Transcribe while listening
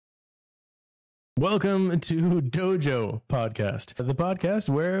Welcome to Dojo Podcast, the podcast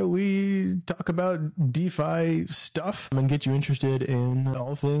where we talk about DeFi stuff and get you interested in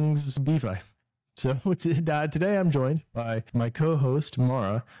all things DeFi. So today I'm joined by my co-host,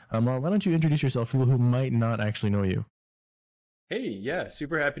 Mara. Mara, why don't you introduce yourself for people who might not actually know you? Hey, yeah,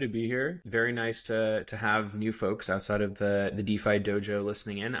 super happy to be here. Very nice to have new folks outside of the DeFi Dojo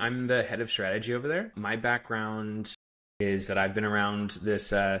listening in. I'm the head of strategy over there. My background is that I've been around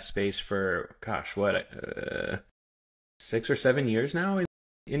this space for, 6 or 7 years now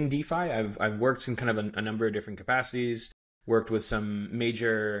in DeFi. I've worked in kind of a number of different capacities, worked with some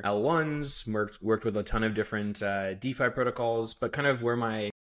major L1s, worked with a ton of different DeFi protocols, but kind of where my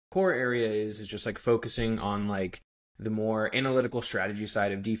core area is just like focusing on like the more analytical strategy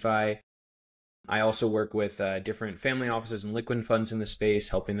side of DeFi. I also work with different family offices and liquid funds in the space,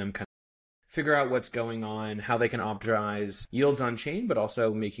 helping them kind of figure out what's going on, how they can optimize yields on chain, but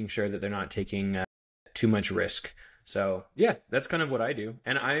also making sure that they're not taking too much risk. So yeah, that's kind of what I do.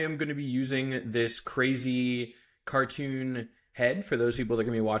 And I am going to be using this crazy cartoon head for those people that are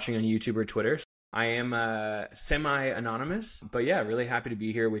going to be watching on YouTube or Twitter. I am semi-anonymous, but yeah, really happy to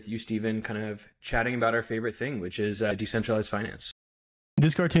be here with you, Steven, kind of chatting about our favorite thing, which is decentralized finance.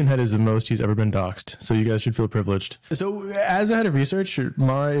 This cartoon head is the most he's ever been doxxed, so you guys should feel privileged. So as a head of research,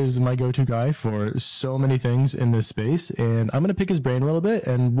 Mara is my go-to guy for so many things in this space, and I'm going to pick his brain a little bit,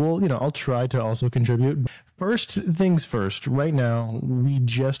 and I'll try to also contribute. First things first, right now, we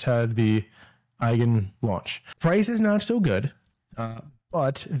just had the Eigen launch. Price is not so good,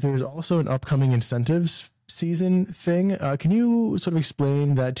 but there's also an upcoming incentives season thing. Can you sort of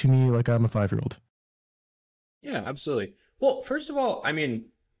explain that to me like I'm a 5-year-old? Yeah, absolutely. Well, first of all, I mean,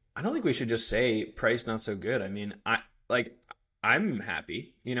 I don't think we should just say price not so good. I mean, I'm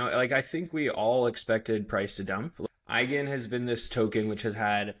happy. I think we all expected price to dump. Eigen has been this token which has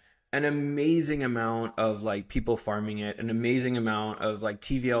had an amazing amount of like people farming it, an amazing amount of like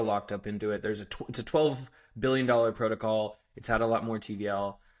TVL locked up into it. It's a $12 billion protocol. It's had a lot more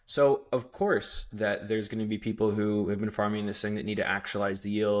TVL. So of course that there's going to be people who have been farming this thing that need to actualize the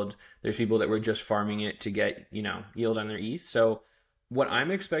yield. There's people that were just farming it to get, yield on their ETH. So what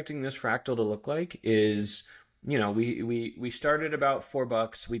I'm expecting this fractal to look like is, we started about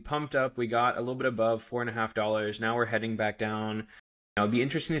 $4. We pumped up, we got a little bit above $4.50. Now we're heading back down. It'd be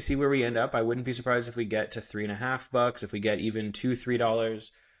interesting to see where we end up. I wouldn't be surprised if we get to $3.50, if we get even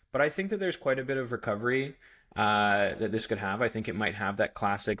 $2-3. But I think that there's quite a bit of recovery that this could have. I think it might have that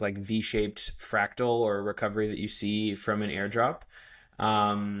classic like V-shaped fractal or recovery that you see from an airdrop.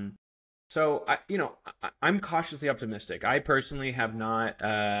 So I'm cautiously optimistic. I personally have not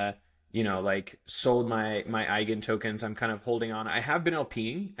sold my Eigen tokens. I'm kind of holding on. I have been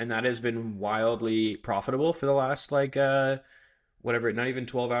LPing, and that has been wildly profitable for the last not even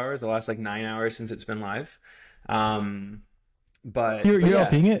 12 hours, the last 9 hours since it's been live. But you're yeah.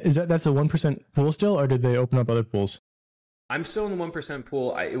 LPing it? That's a 1% pool still, or did they open up other pools? I'm still in the 1%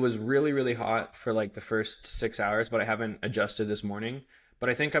 pool. It was really, really hot for the first 6 hours, but I haven't adjusted this morning. But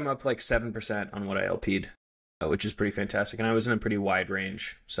I think I'm up 7% on what I LP'd, which is pretty fantastic. And I was in a pretty wide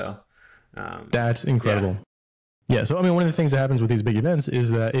range. So that's incredible. Yeah. So, one of the things that happens with these big events is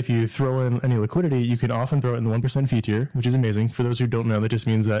that if you throw in any liquidity, you can often throw it in the 1% fee tier, which is amazing. For those who don't know, that just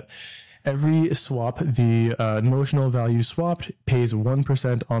means that every swap, the notional value swapped pays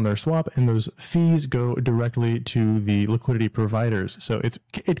 1% on their swap, and those fees go directly to the liquidity providers. So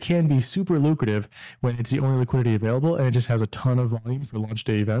it can be super lucrative when it's the only liquidity available, and it just has a ton of volume for launch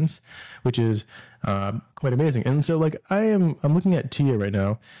day events, which is quite amazing. And so I'm looking at Tia right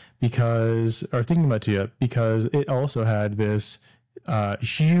now thinking about Tia because it also had this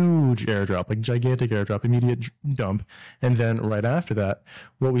huge airdrop, gigantic airdrop, immediate dump. And then right after that,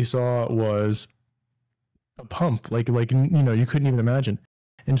 what we saw was a pump, you couldn't even imagine.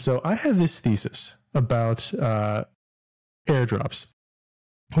 And so I have this thesis about airdrops,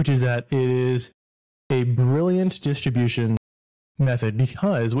 which is that it is a brilliant distribution method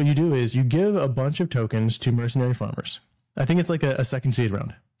because what you do is you give a bunch of tokens to mercenary farmers. I think it's like a second seed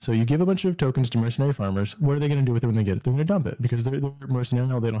round. So you give a bunch of tokens to mercenary farmers. What are they going to do with it when they get it? They're going to dump it because they're mercenary.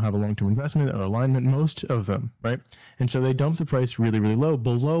 They don't have a long-term investment or alignment, most of them, right? And so they dump the price really, really low,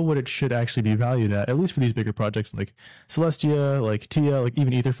 below what it should actually be valued at least for these bigger projects like Celestia, like Tia, like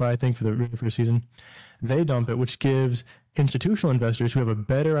even EtherFi, I think, for the really first season. They dump it, which gives institutional investors who have a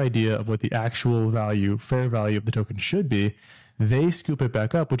better idea of what the actual value, fair value of the token should be. They scoop it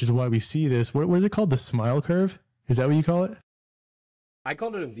back up, which is why we see this. What is it called? The smile curve? Is that what you call it? I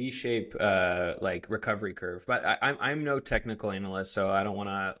called it a V-shape like recovery curve, but I'm no technical analyst, so I don't want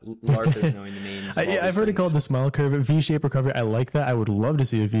to LARP as knowing the names. I've heard it called the smile curve, V-shape recovery. I like that. I would love to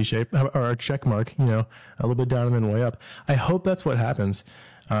see a V-shape or a check mark, you know, a little bit down and then way up. I hope that's what happens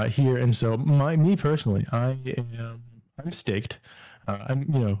here. And so me personally, I'm staked. I'm,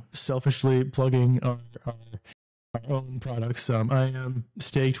 you know, selfishly plugging our own products. I am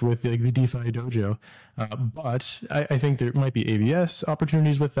staked with the DeFi Dojo, but I think there might be ABS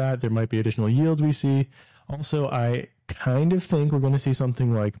opportunities with that. There might be additional yields we see. Also, I kind of think we're going to see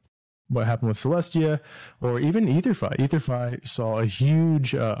something like what happened with Celestia or even EtherFi. EtherFi saw a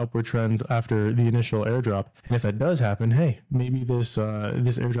huge upward trend after the initial airdrop. And if that does happen, hey, maybe this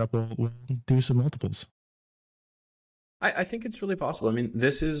airdrop will do some multiples. I think it's really possible. I mean,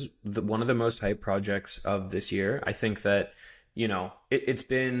 this is one of the most hyped projects of this year. I think that, you know, it's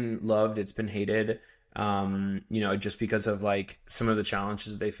been loved, it's been hated, you know, just because of like some of the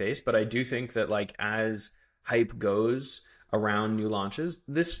challenges that they face. But I do think that like as hype goes around new launches,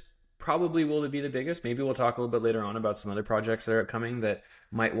 this probably will be the biggest. Maybe we'll talk a little bit later on about some other projects that are coming that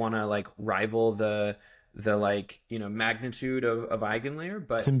might want to like rival the like, you know, magnitude of Eigenlayer,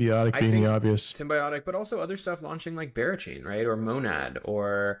 but Symbiotic being the obvious. Symbiotic, but also other stuff launching like Barra Chain, right? Or Monad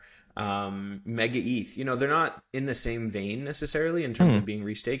or Mega ETH. You know, they're not in the same vein necessarily in terms of being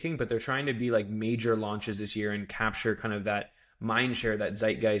restaking, but they're trying to be like major launches this year and capture kind of that mind share, that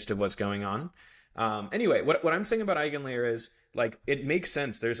zeitgeist of what's going on. Anyway, what I'm saying about Eigenlayer is like, it makes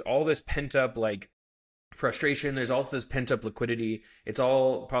sense. There's all this pent up like frustration. There's all this pent up liquidity. It's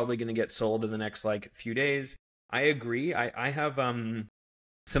all probably going to get sold in the next like few days. I agree. I have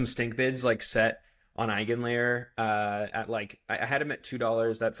some stink bids like set on Eigenlayer at like, I had them at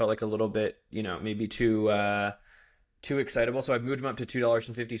 $2. That felt like a little bit, you know, maybe too excitable. So I've moved them up to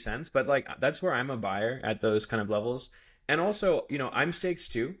 $2.50, but like, that's where I'm a buyer at those kind of levels. And also, you know, I'm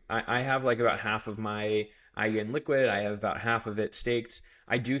staked too. I have like about half of my Eigen liquid. I have about half of it staked.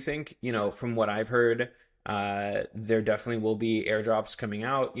 I do think, you know, from what I've heard, there definitely will be airdrops coming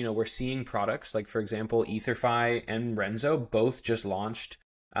out. You know, we're seeing products like, for example, EtherFi and Renzo both just launched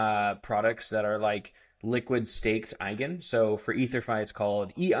products that are like liquid staked Eigen. So for EtherFi, it's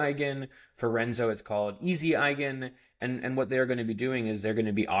called E-Eigen. For Renzo, it's called Easy Eigen. And what they're going to be doing is they're going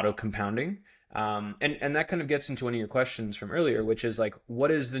to be auto compounding. And that kind of gets into one of your questions from earlier, which is like,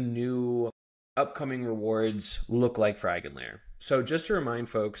 what is the new upcoming rewards look like for Eigenlayer? So just to remind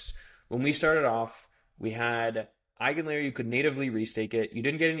folks, when we started off, we had Eigenlayer, you could natively restake it. You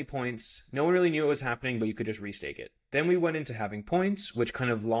didn't get any points. No one really knew what was happening, but you could just restake it. Then we went into having points, which kind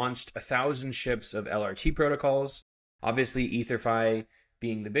of launched 1,000 ships of LRT protocols. Obviously, EtherFi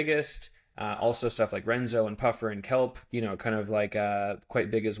being the biggest. Also stuff like Renzo and Puffer and Kelp, you know, kind of like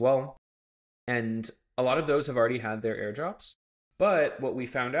quite big as well. And a lot of those have already had their airdrops. But what we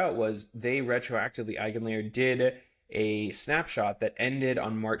found out was they retroactively, Eigenlayer did a snapshot that ended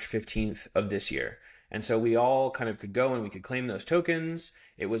on March 15th of this year. And so we all kind of could go and we could claim those tokens.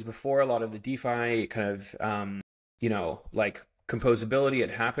 It was before a lot of the DeFi kind of, you know, like composability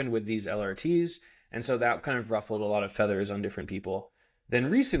had happened with these LRTs. And so that kind of ruffled a lot of feathers on different people. Then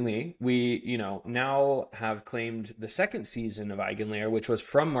recently, we, you know, now have claimed the second season of Eigenlayer, which was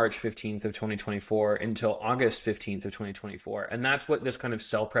from March 15th of 2024 until August 15th of 2024. And that's what this kind of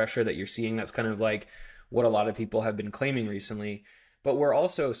sell pressure that you're seeing, that's kind of like what a lot of people have been claiming recently. But we're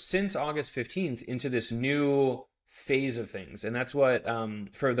also, since August 15th, into this new phase of things. And that's what,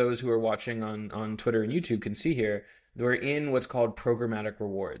 for those who are watching on Twitter and YouTube can see here, we're in what's called programmatic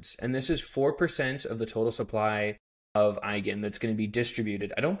rewards. And this is 4% of the total supply of Eigen that's going to be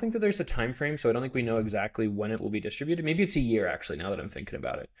distributed. I don't think that there's a time frame, so I don't think we know exactly when it will be distributed. Maybe it's a year, actually, now that I'm thinking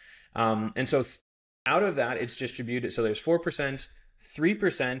about it. And so out of that, it's distributed. So there's 4%,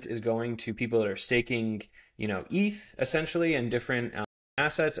 3% is going to people that are staking, you know, ETH essentially and different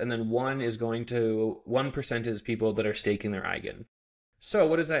assets, and then 1% is people that are staking their Eigen. So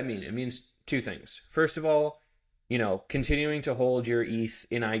what does that mean? It means two things. First of all, you know, continuing to hold your ETH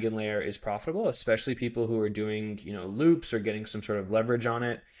in Eigenlayer is profitable, especially people who are doing, you know, loops or getting some sort of leverage on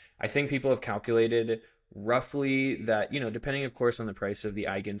it. I think people have calculated roughly that, you know, depending of course on the price of the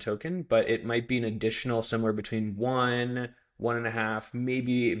Eigen token, but it might be an additional somewhere between 1.5,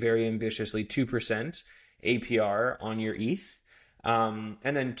 maybe very ambitiously 2% APR on your ETH. And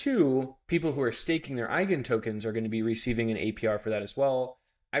then 2, people who are staking their Eigen tokens are going to be receiving an APR for that as well.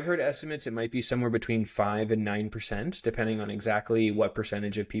 I've heard estimates it might be somewhere between 5 and 9%, depending on exactly what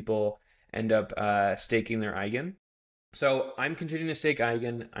percentage of people end up staking their Eigen. So I'm continuing to stake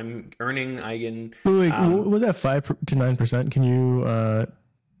Eigen. I'm earning Eigen. Wait, what was that 5 to 9%? Can you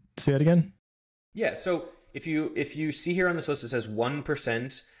say that again? Yeah. So if you see here on this list, it says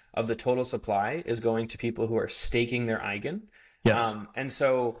 1% of the total supply is going to people who are staking their Eigen. Yes. And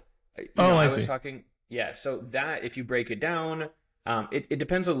so, I was talking, so that if you break it down, it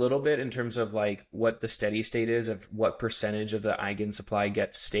depends a little bit in terms of like what the steady state is of what percentage of the Eigen supply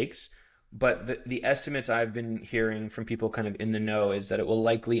gets staked. But the estimates I've been hearing from people kind of in the know is that it will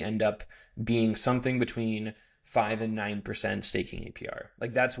likely end up being something between 5 and 9% staking APR.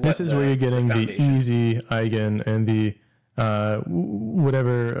 Like that's what this is where you're getting the easy Eigen and the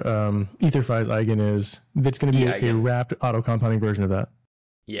whatever EtherFi's Eigen is. That's going to be a wrapped auto compounding version of that.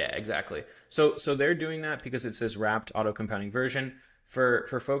 Yeah, exactly. So they're doing that because it's this wrapped auto compounding version.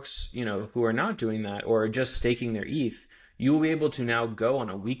 For folks, who are not doing that or just staking their ETH, you will be able to now go on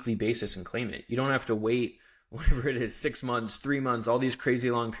a weekly basis and claim it. You don't have to wait whatever it is, 6 months, 3 months, all these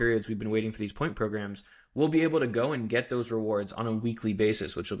crazy long periods we've been waiting for these point programs. We'll be able to go and get those rewards on a weekly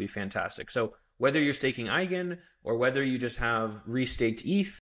basis, which will be fantastic. So whether you're staking Eigen or whether you just have restaked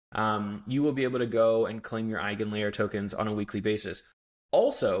ETH, you will be able to go and claim your Eigenlayer tokens on a weekly basis.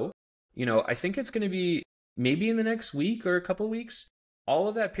 Also, I think it's going to be maybe in the next week or a couple of weeks, all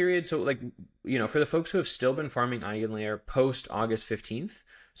of that period. So for the folks who have still been farming Eigenlayer post August 15th,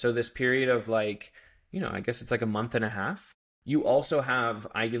 so this period of I guess it's like a month and a half, you also have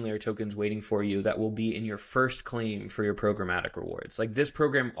Eigenlayer tokens waiting for you that will be in your first claim for your programmatic rewards. Like this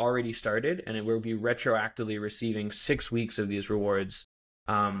program already started and it will be retroactively receiving 6 weeks of these rewards.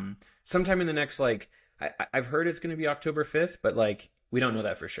 Sometime in the next, I've heard it's going to be October 5th, but we don't know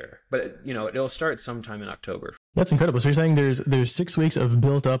that for sure. But it'll start sometime in October. That's incredible. So you're saying there's 6 weeks of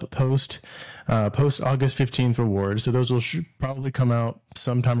built up post August 15th rewards. So those will probably come out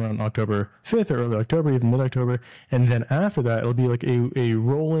sometime around October 5th or early October, even mid-October. And then after that, it'll be like a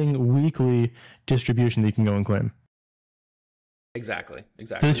rolling weekly distribution that you can go and claim. Exactly.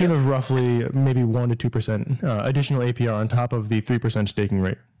 To the tune of roughly maybe 1 to 2% additional APR on top of the 3% staking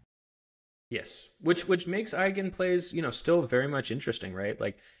rate. Yes, which makes Eigen plays, still very much interesting, right?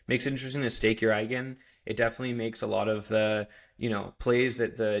 Makes it interesting to stake your Eigen. It definitely makes a lot of the, plays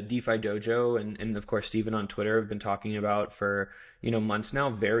that the DeFi Dojo and of course Steven on Twitter have been talking about for, months now,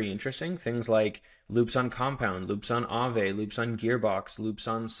 very interesting. Things like loops on Compound, loops on Aave, loops on Gearbox, loops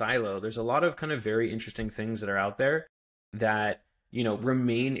on Silo. There's a lot of kind of very interesting things that are out there that,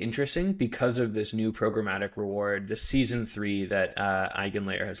 remain interesting because of this new programmatic reward, the season 3 that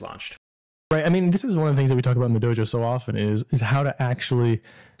Eigenlayer has launched. Right. I mean, this is one of the things that we talk about in the dojo so often is how to actually,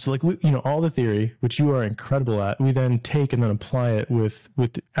 so all the theory, which you are incredible at, we then take and then apply it with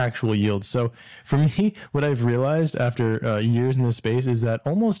actual yields. So for me, what I've realized after years in this space is that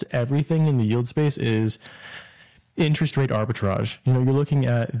almost everything in the yield space is interest rate arbitrage. You're looking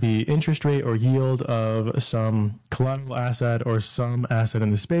at the interest rate or yield of some collateral asset or some asset in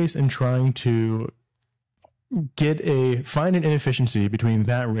the space and trying to find an inefficiency between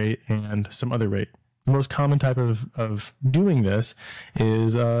that rate and some other rate. The most common type of doing this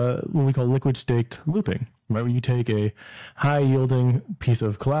is what we call liquid staked looping, right? Where you take a high yielding piece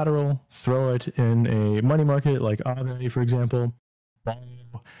of collateral, throw it in a money market like Aave, for example,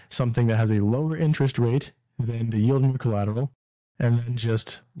 borrow something that has a lower interest rate than the yield in your collateral, and then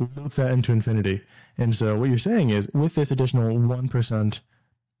just loop that into infinity. And so what you're saying is with this additional 1%,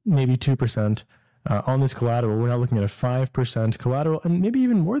 maybe 2%, on this collateral, we're now looking at a 5% collateral, and maybe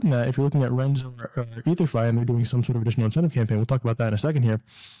even more than that if you're looking at Renzo or EtherFi and they're doing some sort of additional incentive campaign. We'll talk about that in a second here.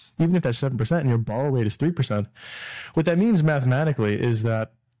 Even if that's 7% and your borrow rate is 3%, what that means mathematically is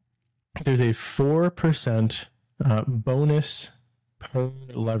that there's a 4% bonus per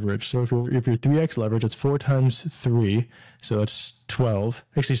leverage. So if you're 3x leverage, it's 4 times 3, so that's 12.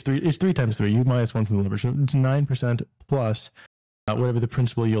 Actually, it's 3 times 3. You minus 1 from the leverage, so it's 9% plus whatever the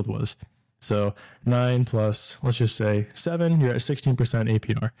principal yield was. So 9 plus, let's just say 7, you're at 16%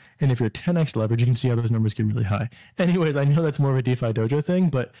 APR. And if you're 10x leverage, you can see how those numbers get really high. Anyways, I know that's more of a DeFi Dojo thing,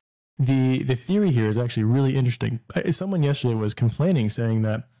 but the theory here is actually really interesting. Someone yesterday was complaining, saying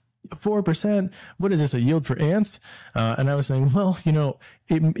that 4%, what is this, a yield for ants? And I was saying, well,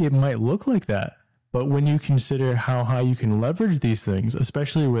 it might look like that. But when you consider how high you can leverage these things,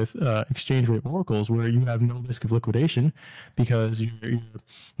 especially with exchange rate oracles, where you have no risk of liquidation because you're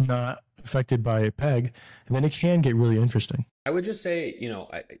not affected by a peg, then it can get really interesting. I would just say,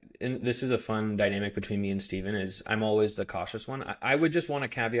 and this is a fun dynamic between me and Steven, is I'm always the cautious one. I would just want to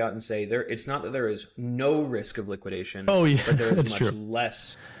caveat and say it's not that there is no risk of liquidation. Oh, yeah, but there is that's much true.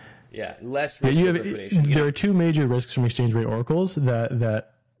 less risk of liquidation. There are 2 major risks from exchange rate oracles that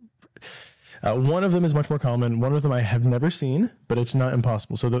one of them is much more common. One of them I have never seen, but it's not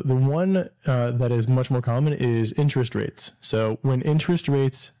impossible. So the one that is much more common is interest rates. So when interest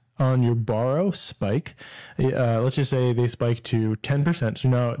rates on your borrow spike, let's just say they spike to 10%. So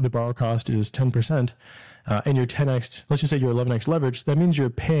now the borrow cost is 10%. And your 10x, let's just say you're 11x leverage, that means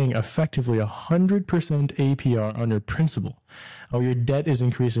you're paying effectively 100% APR on your principal. Or your debt is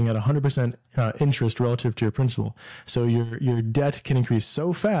increasing at 100% interest relative to your principal. So your debt can increase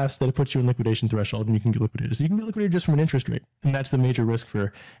so fast that it puts you in liquidation threshold and you can get liquidated. So you can get liquidated just from an interest rate. And that's the major risk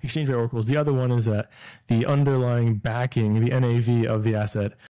for exchange rate oracles. The other one is that the underlying backing, the NAV of the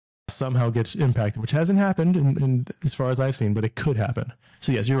asset, somehow gets impacted, which hasn't happened in as far as I've seen, but it could happen.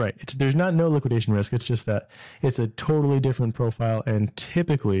 So yes, you're right. There's not no liquidation risk. It's just that it's a totally different profile and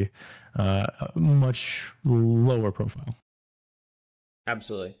typically a much lower profile.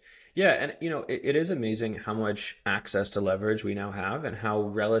 Absolutely. Yeah. And, it is amazing how much access to leverage we now have and how,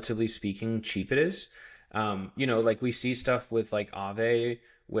 relatively speaking, cheap it is. Like we see stuff with like Aave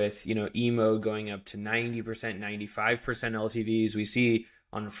with, emo going up to 90%, 95% LTVs. We see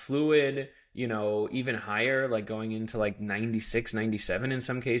on Fluid, even higher, like going into like 96, 97 in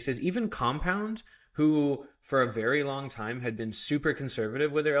some cases. Even Compound, who for a very long time had been super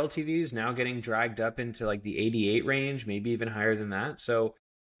conservative with their LTVs, now getting dragged up into like the 88 range, maybe even higher than that. So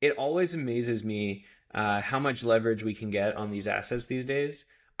it always amazes me how much leverage we can get on these assets these days.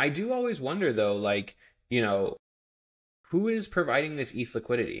 I do always wonder though, like, who is providing this ETH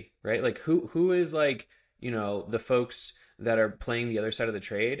liquidity, right? Like who is like, the folks that are playing the other side of the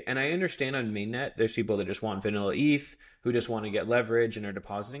trade. And I understand on mainnet, there's people that just want vanilla ETH, who just want to get leverage and are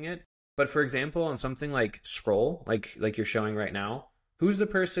depositing it. But for example, on something like Scroll, like you're showing right now, who's the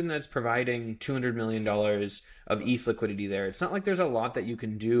person that's providing $200 million of ETH liquidity there? It's not like there's a lot that you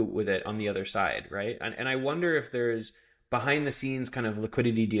can do with it on the other side, right? And I wonder if there's behind the scenes kind of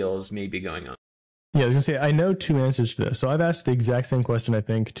liquidity deals maybe going on. Yeah, I was gonna say, I know two answers to this. So I've asked the exact same question, I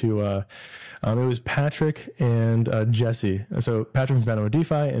think, to it was Patrick and Jesse. So Patrick from Banner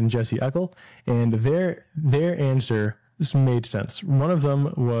DeFi and Jesse Eckel, and their answer just made sense. One of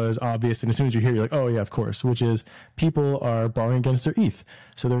them was obvious, and as soon as you hear, you're like, oh yeah, of course, which is people are borrowing against their ETH.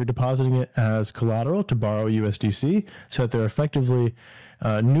 So they're depositing it as collateral to borrow USDC, so that they're effectively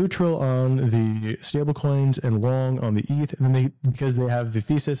neutral on the stable coins and long on the ETH. And then because they have the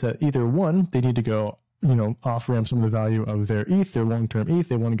thesis that either one, they need to go, off ramp some of the value of their ETH, their long-term ETH.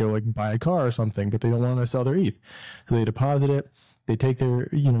 They want to go like buy a car or something, but they don't want to sell their ETH. So they deposit it, they take their,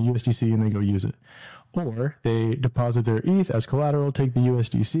 USDC and they go use it. Or they deposit their ETH as collateral, take the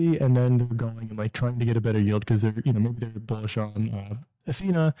USDC, and then they're going and like trying to get a better yield because they're, maybe they're bullish on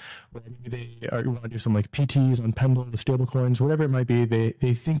Athena, or maybe they want to do some like PTs on Pendle, the stable coins, whatever it might be.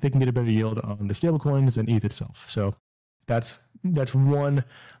 They think they can get a better yield on the stable coins than ETH itself. So that's one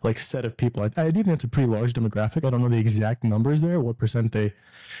like set of people. I do think that's a pretty large demographic. I don't know the exact numbers there, what percent they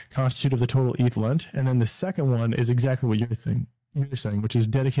constitute of the total ETH lent. And then the second one is exactly what you're saying, which is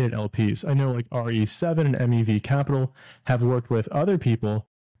dedicated LPs. I know like RE7 and MEV Capital have worked with other people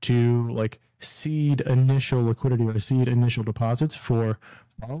to like seed initial liquidity or seed initial deposits for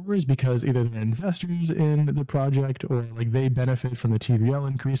borrowers because either they're investors in the project or like they benefit from the TVL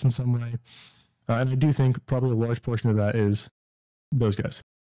increase in some way. And I do think probably a large portion of that is those guys.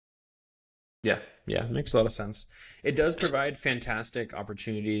 Yeah, makes a lot of sense. It does provide fantastic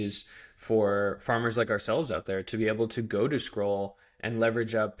opportunities for farmers like ourselves out there to be able to go to Scroll and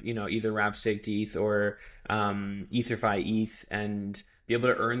leverage up, either wrap staked ETH or EtherFi ETH and be able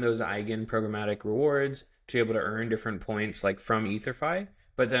to earn those Eigen programmatic rewards, to be able to earn different points like from EtherFi,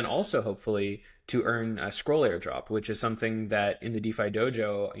 but then also hopefully to earn a Scroll airdrop, which is something that in the DeFi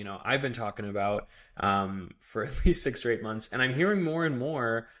Dojo, I've been talking about for at least 6 or 8 months, and I'm hearing more and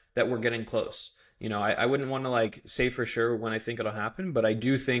more that we're getting close. I wouldn't want to like say for sure when I think it'll happen, but I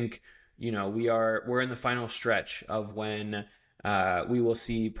do think, we're in the final stretch of when we will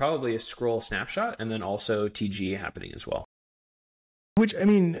see probably a Scroll snapshot and then also TG happening as well. Which,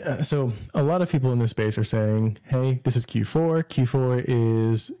 so a lot of people in this space are saying, hey, this is Q4. Q4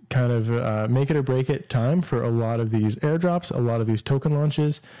 is kind of make it or break it time for a lot of these airdrops, a lot of these token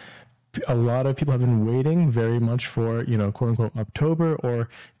launches. A lot of people have been waiting very much for, quote unquote, October or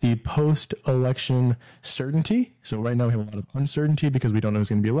the post-election certainty. So right now we have a lot of uncertainty because we don't know who's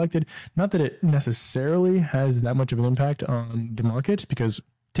going to be elected. Not that it necessarily has that much of an impact on the markets, because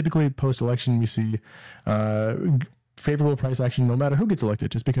typically post-election we see favorable price action no matter who gets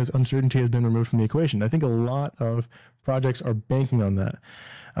elected, just because uncertainty has been removed from the equation. I think a lot of projects are banking on that.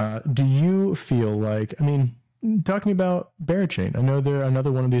 Do you feel like, talking about Barra Chain, I know they're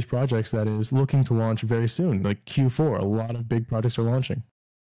another one of these projects that is looking to launch very soon, like Q4. A lot of big projects are launching.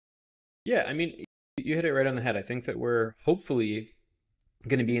 Yeah, you hit it right on the head. I think that we're hopefully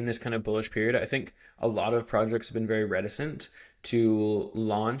going to be in this kind of bullish period. I think a lot of projects have been very reticent to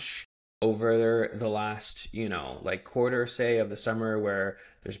launch over the last, like quarter, say, of the summer, where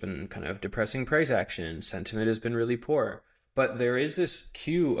there's been kind of depressing price action, sentiment has been really poor. But there is this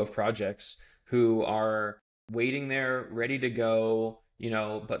queue of projects who are waiting there, ready to go,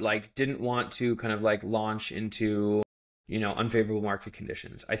 but like didn't want to kind of like launch into, unfavorable market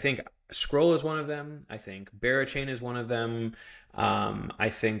conditions. I think Scroll is one of them. I think Barra Chain is one of them. I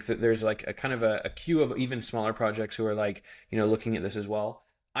think that there's like a kind of a queue of even smaller projects who are like, looking at this as well.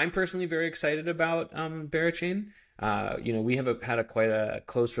 I'm personally very excited about Barra Chain. We have had quite a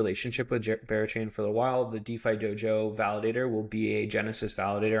close relationship with Barra Chain for a while. The DeFi Dojo validator will be a Genesis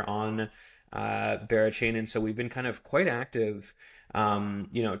validator on Barra Chain, and so we've been kind of quite active,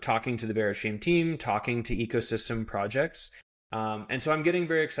 talking to the Barra Chain team, talking to ecosystem projects, and so I'm getting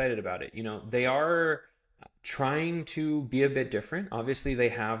very excited about it. They are trying to be a bit different. Obviously, they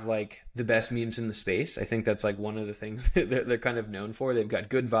have like the best memes in the space. I think that's like one of the things that they're kind of known for. They've got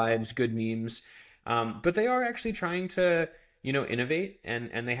good vibes, good memes, but they are actually trying to innovate,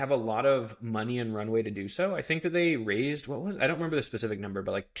 and they have a lot of money and runway to do so. I think that they raised, I don't remember the specific number,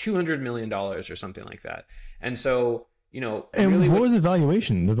 but like $200 million or something like that. And so, and really what was the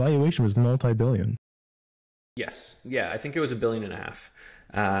valuation? The valuation was multi-billion. Yes. Yeah. I think it was $1.5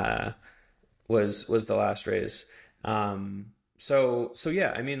 billion, was the last raise. So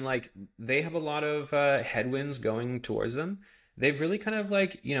yeah, I mean, like they have a lot of headwinds going towards them. They've really kind of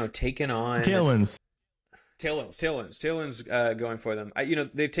like, taken on tailwinds going for them.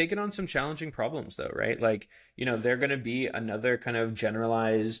 They've taken on some challenging problems though, right? Like, they're going to be another kind of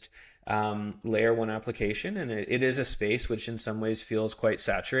generalized layer one application. And it is a space which in some ways feels quite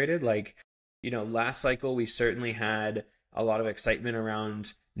saturated. Like, last cycle, we certainly had a lot of excitement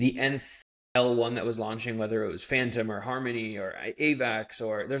around the nth L1 that was launching, whether it was Phantom or Harmony or AVAX,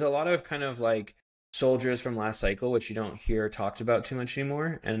 or there's a lot of kind of like soldiers from last cycle, which you don't hear talked about too much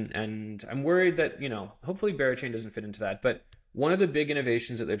anymore. And I'm worried that, hopefully Barra Chain doesn't fit into that. But one of the big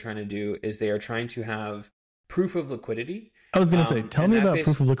innovations that they're trying to do is they are trying to have proof of liquidity. I was going to say, tell me about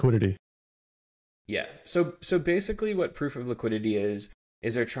proof of liquidity. Yeah. So basically what proof of liquidity is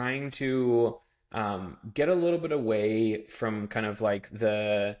they're trying to get a little bit away from kind of like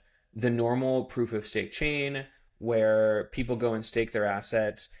the normal proof of stake chain where people go and stake their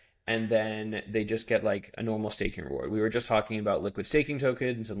asset and then they just get like a normal staking reward. We were just talking about liquid staking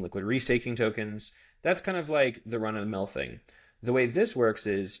tokens and liquid restaking tokens. That's kind of like the run-of-the-mill thing. The way this works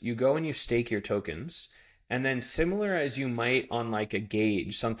is you go and you stake your tokens, and then similar as you might on like a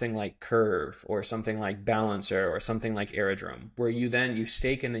gauge, something like Curve or something like Balancer or something like Aerodrome, where you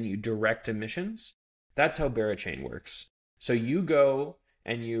stake and then you direct emissions. That's how Barra Chain works. So you go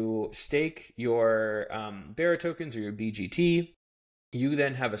and you stake your Barra tokens or your BGT. You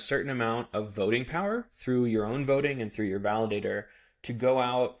then have a certain amount of voting power through your own voting and through your validator to go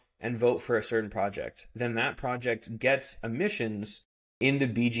out and vote for a certain project. Then that project gets emissions in the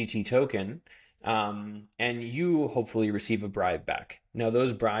BGT token, and you hopefully receive a bribe back. Now,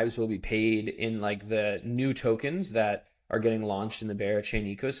 those bribes will be paid in like the new tokens that are getting launched in the Barra Chain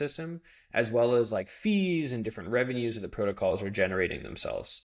ecosystem, as well as like fees and different revenues that the protocols are generating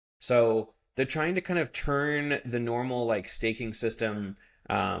themselves. So they're trying to kind of turn the normal like staking system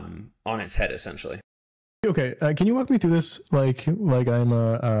on its head, essentially. Okay, can you walk me through this like I'm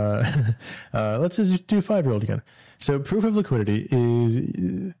let's just do 5-year-old again. So proof of liquidity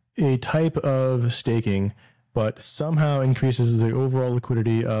is a type of staking, but somehow increases the overall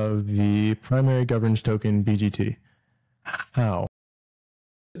liquidity of the primary governance token BGT. How?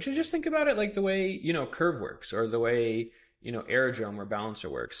 Just think about it like the way, Curve works, or the way, Aerodrome or Balancer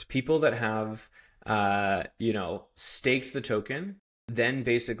works. People that have, staked the token then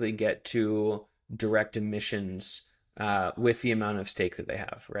basically get to direct emissions with the amount of stake that they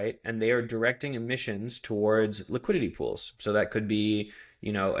have, right? And they are directing emissions towards liquidity pools. So that could be,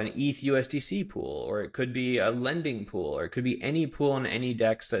 an ETH USDC pool, or it could be a lending pool, or it could be any pool on any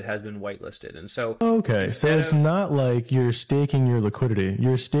DEX that has been whitelisted. And so, okay, so it's not like you're staking your liquidity.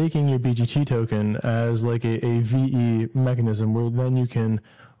 You're staking your BGT token as like a VE mechanism where then you can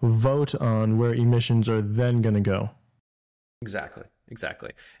vote on where emissions are then going to go. Exactly.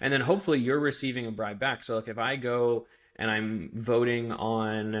 And then hopefully you're receiving a bribe back. So like if I go and I'm voting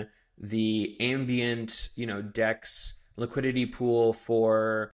on the ambient, DEX liquidity pool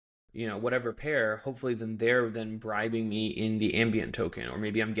for, whatever pair, hopefully then they're then bribing me in the ambient token, or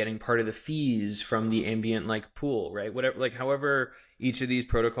maybe I'm getting part of the fees from the ambient like pool, right? Whatever, like however each of these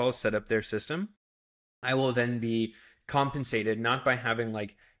protocols set up their system, I will then be compensated not by having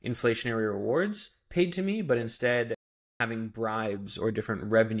like inflationary rewards paid to me, but instead having bribes or different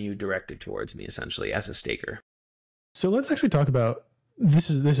revenue directed towards me essentially as a staker. So let's actually talk about this.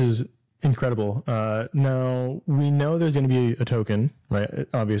 Is incredible. Now we know there's going to be a token, right?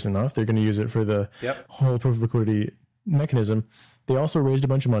 Obviously enough, they're going to use it for the whole proof of liquidity mechanism. They also raised a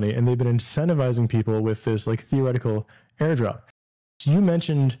bunch of money, and they've been incentivizing people with this like theoretical airdrop. So you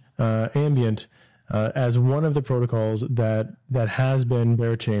mentioned Ambient as one of the protocols that has been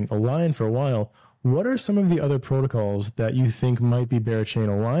Barra Chain aligned for a while. What are some of the other protocols that you think might be Barra Chain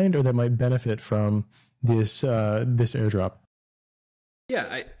aligned or that might benefit from this airdrop?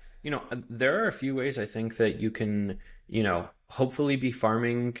 Yeah, there are a few ways I think that you can, hopefully be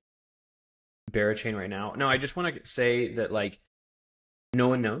farming Barra Chain right now. No, I just want to say that like no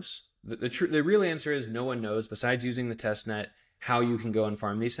one knows. The real answer is no one knows, besides using the testnet, how you can go and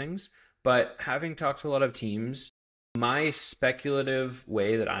farm these things. But having talked to a lot of teams, my speculative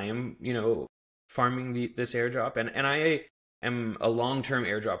way that I am, farming this airdrop, and I am a long-term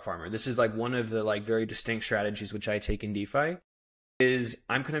airdrop farmer. This is like one of the like very distinct strategies which I take in DeFi, is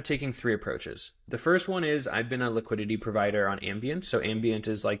I'm kind of taking three approaches. The first one is I've been a liquidity provider on Ambient. So Ambient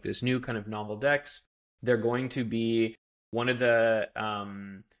is like this new kind of novel DEX. They're going to be one of the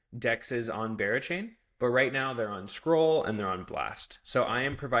DEXs on Barra Chain, but right now they're on Scroll and they're on Blast. So I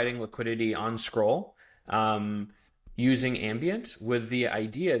am providing liquidity on Scroll using Ambient, with the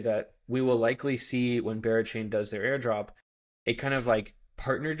idea that we will likely see when Barra Chain does their airdrop a kind of like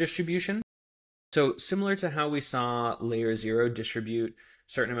partner distribution. So similar to how we saw Layer 0 distribute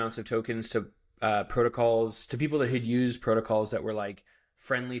certain amounts of tokens to protocols, to people that had used protocols that were like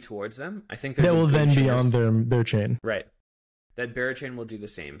friendly towards them. I think that will then be on their chain. Right. That Barra Chain will do the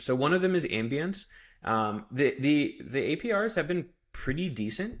same. So one of them is Ambient. The APRs have been pretty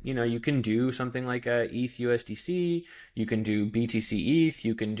decent. You can do something like a ETH USDC, you can do BTC ETH,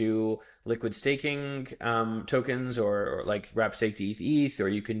 you can do liquid staking tokens or like wrap stake to ETH, or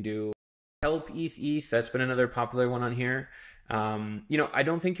you can do help ETH. That's been another popular one on here. I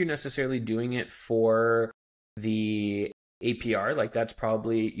don't think you're necessarily doing it for the APR. Like that's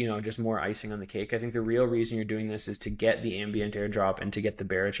probably, just more icing on the cake. I think the real reason you're doing this is to get the Ambient airdrop and to get the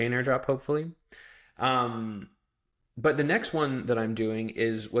Barra Chain airdrop, hopefully. But the next one that I'm doing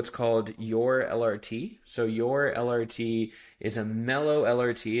is what's called Your LRT. So Your LRT is a mellow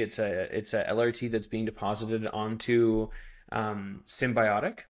LRT. It's a LRT that's being deposited onto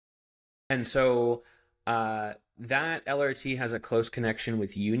Symbiotic. And so that LRT has a close connection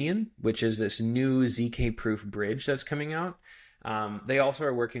with Union, which is this new ZK-proof bridge that's coming out. They also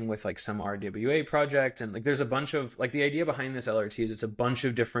are working with like some RWA project, and like there's a bunch of like the idea behind this LRT is it's a bunch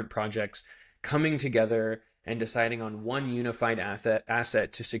of different projects coming together and deciding on one unified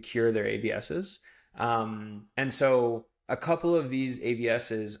asset to secure their AVSs. And so a couple of these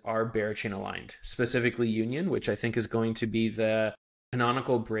AVSs are Barra Chain aligned, specifically Union, which I think is going to be the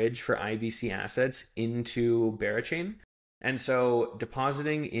canonical bridge for IBC assets into Barra Chain. And so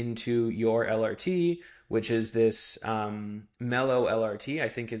depositing into Your LRT, which is this mellow LRT, I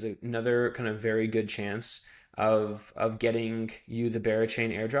think is another kind of very good chance of getting you the Barra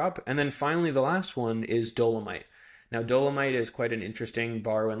Chain airdrop. And then finally, the last one is Dolomite. Now, Dolomite is quite an interesting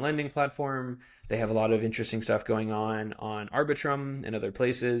borrow and lending platform. They have a lot of interesting stuff going on Arbitrum and other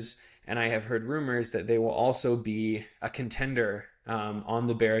places. And I have heard rumors that they will also be a contender on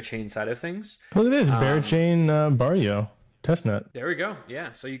the Barra Chain side of things. Look at this, Barra Chain Barrio testnet. There we go.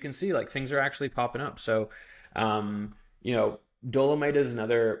 Yeah, so you can see like things are actually popping up. So, Dolomite is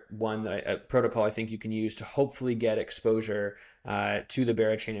another one a protocol I think you can use to hopefully get exposure to the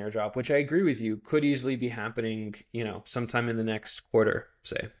Barra Chain airdrop, which I agree with you could easily be happening, sometime in the next quarter,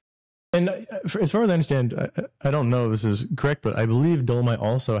 say. And as far as I understand, I don't know if this is correct, but I believe Dolomite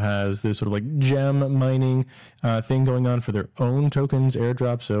also has this sort of like gem mining thing going on for their own tokens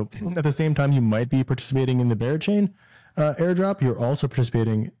airdrop. So at the same time, you might be participating in the Barra Chain airdrop. You're also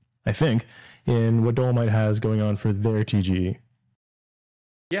participating, I think, in what Dolomite has going on for their TGE.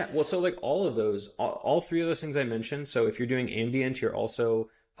 Yeah, well, so like all of those, all three of those things I mentioned. So if you're doing Ambient, you're also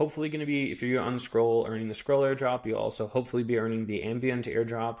hopefully going to be, if you're on Scroll, earning the Scroll airdrop, you'll also hopefully be earning the Ambient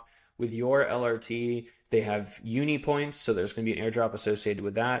airdrop. With Your LRT, they have Uni points, so there's going to be an airdrop associated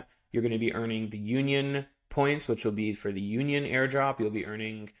with that. You're going to be earning the Union points, which will be for the Union airdrop. You'll be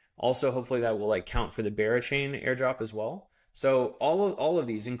earning also, hopefully that will like count for the Barra Chain airdrop as well. So all of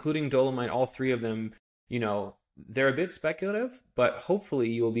these, including Dolomite, all three of them, they're a bit speculative, but hopefully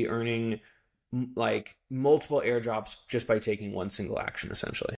you'll be earning like multiple airdrops just by taking one single action,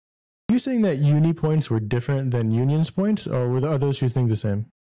 essentially. Are you saying that Uni points were different than Union's points, or are those two things the same?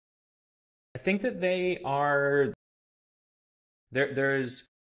 I think that they are. There's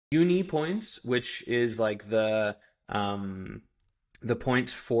Uni points, which is like the the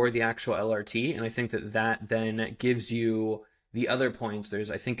points for the actual LRT. And I think that then gives you the other points.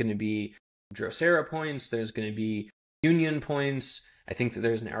 There's, I think, going to be Drosera points. There's going to be Union points. I think that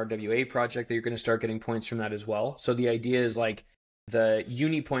there's an RWA project that you're going to start getting points from that as well. So the idea is like the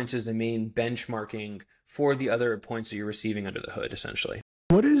Uni points is the main benchmarking for the other points that you're receiving under the hood, essentially.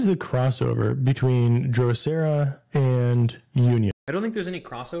 What is the crossover between Drosera and Union? I don't think there's any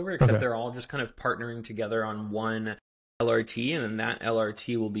crossover, except they're all just kind of partnering together on one LRT, and then that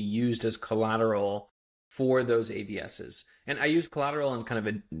LRT will be used as collateral for those AVSs. And I use collateral in kind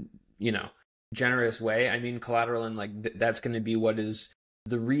of a, generous way. I mean, collateral in like that's going to be what is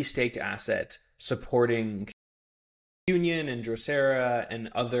the restaked asset supporting Union and Drosera and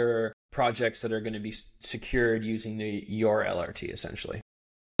other projects that are going to be secured using your LRT, essentially.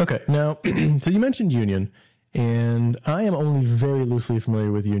 Okay, now, so you mentioned Union, and I am only very loosely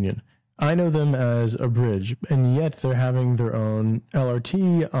familiar with Union. I know them as a bridge, and yet they're having their own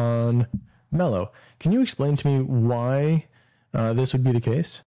LRT on Mellow. Can you explain to me why this would be the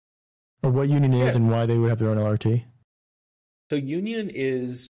case? Or what Union is and why they would have their own LRT? So Union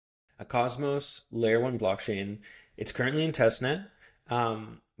is a Cosmos Layer 1 blockchain. It's currently in testnet.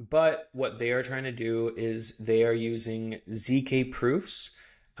 But what they are trying to do is they are using ZK proofs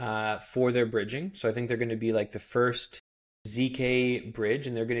for their bridging. So I think they're going to be like the first ZK bridge,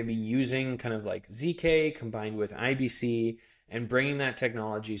 and they're going to be using kind of like ZK combined with IBC and bringing that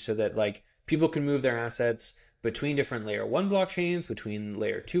technology so that like people can move their assets between different layer 1 blockchains, between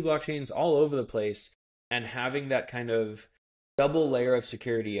layer 2 blockchains, all over the place, and having that kind of double layer of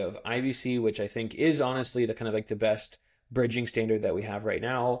security of IBC, which I think is honestly the kind of like the best bridging standard that we have right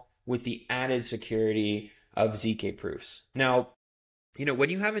now, with the added security of ZK proofs. Now, when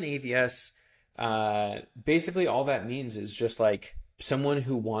you have an AVS, basically all that means is just like someone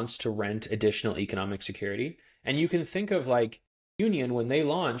who wants to rent additional economic security. And you can think of like Union, when they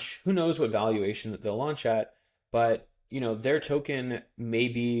launch, who knows what valuation that they'll launch at, but their token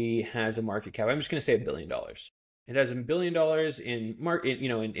maybe has a market cap. I'm just going to say $1 billion. It has $1 billion in market,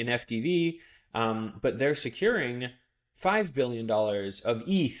 in FDV, but they're securing $5 billion of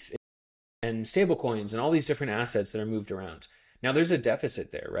ETH and stablecoins and all these different assets that are moved around. Now there's a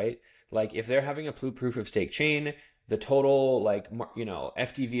deficit there, right? Like if they're having a proof of stake chain, the total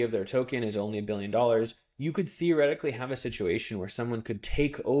FDV of their token is only $1 billion. You could theoretically have a situation where someone could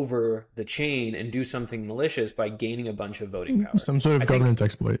take over the chain and do something malicious by gaining a bunch of voting power. Some sort of governance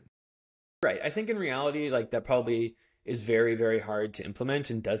exploit. Right. I think in reality, like that probably is very, very hard to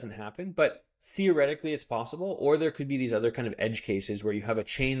implement and doesn't happen, but theoretically it's possible. Or there could be these other kind of edge cases where you have a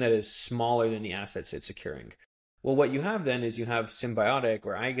chain that is smaller than the assets it's securing. Well, what you have then is you have Symbiotic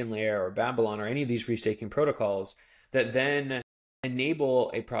or Eigenlayer or Babylon or any of these restaking protocols that then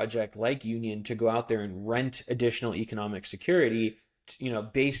enable a project like Union to go out there and rent additional economic security,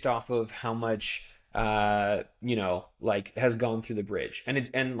 based off of how much, has gone through the bridge. And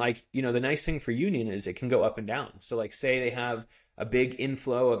the nice thing for Union is it can go up and down. So like say they have a big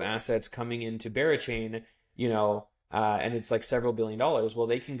inflow of assets coming into Barra Chain, and it's like several $1 billion. Well,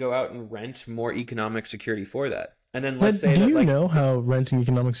 they can go out and rent more economic security for that. And then let's say do you know how renting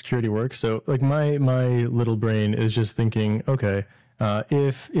economic security works? So like my little brain is just thinking, okay,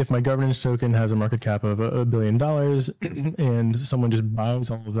 if my governance token has a market cap of $1 billion and someone just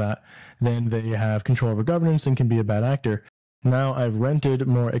buys all of that, then they have control over governance and can be a bad actor. Now I've rented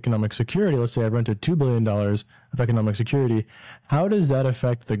more economic security. Let's say I've rented $2 billion of economic security. How does that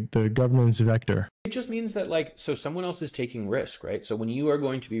affect the governance vector? It just means that so someone else is taking risk, right? So when you are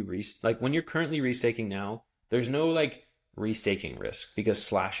going to be when you're currently restaking now, there's no restaking risk because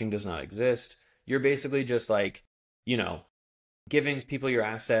slashing does not exist. You're basically just giving people your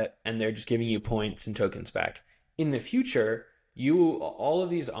asset and they're just giving you points and tokens back. In the future, all of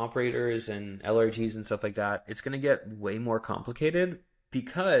these operators and LRTs and stuff like that, it's going to get way more complicated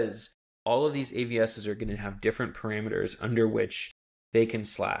because all of these AVSs are going to have different parameters under which they can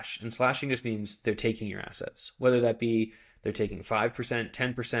slash. And slashing just means they're taking your assets, whether that be they're taking 5%,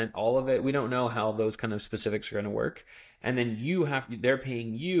 10%, all of it. We don't know how those kind of specifics are going to work. And then they're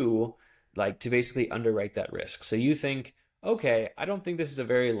paying you to basically underwrite that risk. So you think, okay, I don't think this is a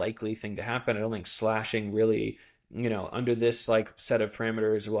very likely thing to happen. I don't think slashing really, under this set of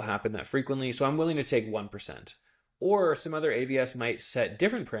parameters will happen that frequently. So I'm willing to take 1%. Or some other AVS might set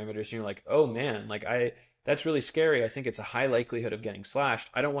different parameters and you're like, oh man, that's really scary. I think it's a high likelihood of getting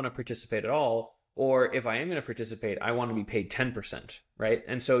slashed. I don't want to participate at all. Or if I am going to participate, I want to be paid 10%, right?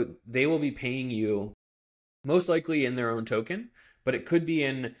 And so they will be paying you most likely in their own token, but it could be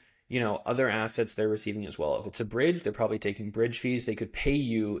in, other assets they're receiving as well. If it's a bridge, they're probably taking bridge fees. They could pay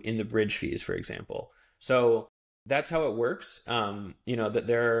you in the bridge fees, for example. So that's how it works. That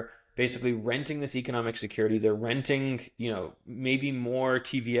they're basically renting this economic security. They're renting, maybe more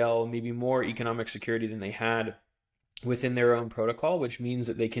TVL, maybe more economic security than they had within their own protocol, which means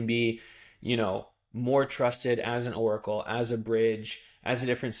that they can be, more trusted as an oracle, as a bridge, as a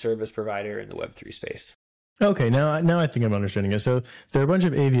different service provider in the Web3 space. Okay, now I think I'm understanding it. So there are a bunch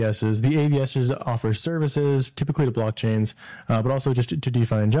of AVSs. The AVSs offer services, typically to blockchains, but also just to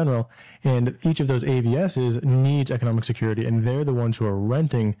DeFi in general. And each of those AVSs needs economic security, and they're the ones who are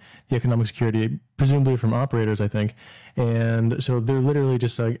renting the economic security, presumably from operators, I think. And so they're literally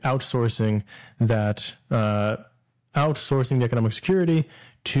just like outsourcing the economic security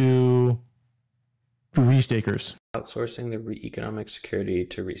to restakers. Outsourcing the economic security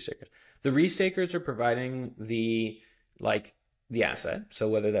to restakers. The restakers are providing the asset. So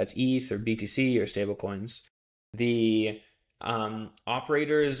whether that's ETH or BTC or stablecoins, the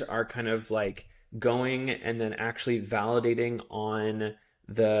operators are kind of like going and then actually validating on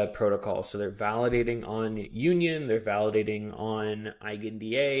the protocol. So they're validating on Union, they're validating on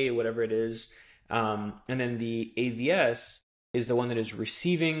EigenDA, whatever it is. And then the AVS is the one that is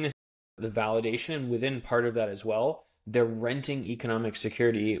receiving the validation, and within part of that as well, they're renting economic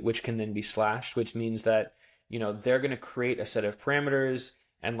security, which can then be slashed, which means that, they're going to create a set of parameters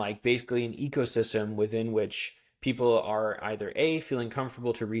and basically an ecosystem within which people are either A, feeling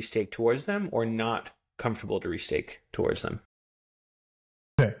comfortable to restake towards them, or not comfortable to restake towards them.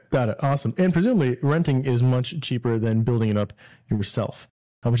 Okay, got it. Awesome. And presumably renting is much cheaper than building it up yourself,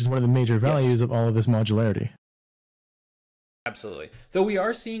 which is one of the major values of all of this modularity. Absolutely. Though we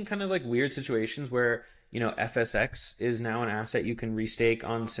are seeing kind of weird situations where, FSX is now an asset you can restake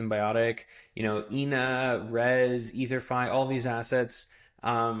on Symbiotic, ENA, Res, EtherFi, all these assets,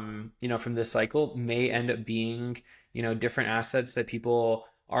 from this cycle may end up being, different assets that people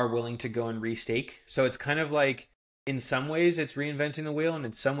are willing to go and restake. So it's kind of in some ways it's reinventing the wheel, and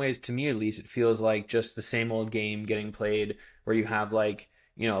in some ways, to me at least, it feels like just the same old game getting played where you have a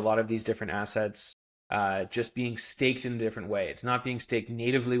lot of these different assets just being staked in a different way. It's not being staked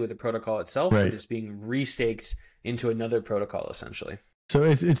natively with the protocol itself, right, but it's being restaked into another protocol, essentially. So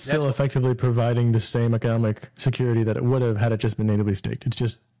it's still effectively providing the same economic security that it would have had it just been natively staked. It's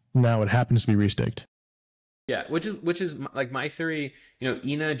just now it happens to be restaked. Yeah, which is my theory.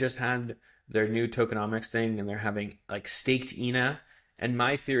 ENA just had their new tokenomics thing, and they're having staked ENA. And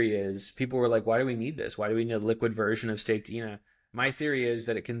my theory is people were like, why do we need this? Why do we need a liquid version of staked ENA? My theory is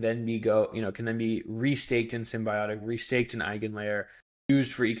that it can then be restaked in Symbiotic, restaked in Eigenlayer,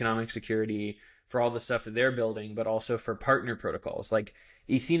 used for economic security, for all the stuff that they're building, but also for partner protocols.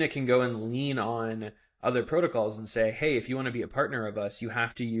 Ethena can go and lean on other protocols and say, hey, if you want to be a partner of us, you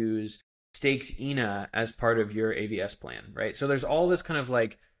have to use staked ENA as part of your AVS plan, right? So there's all this kind of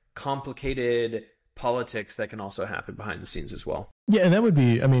complicated politics that can also happen behind the scenes as well. Yeah, and that would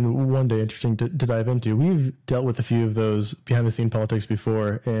be, one day interesting to dive into. We've dealt with a few of those behind the scene politics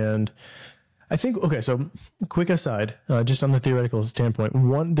before, and I think, okay, so quick aside, just on the theoretical standpoint,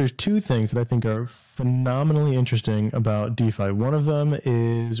 there's two things that I think are phenomenally interesting about DeFi. One of them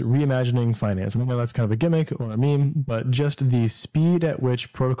is reimagining finance. I know that's kind of a gimmick or a meme, but just the speed at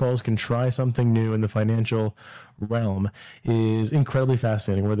which protocols can try something new in the financial realm is incredibly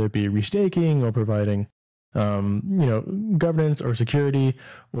fascinating, whether it be restaking or providing governance or security,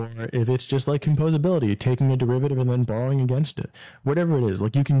 or if it's just composability, taking a derivative and then borrowing against it, whatever it is.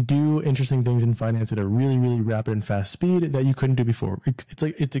 You can do interesting things in finance at a really, really rapid and fast speed that you couldn't do before.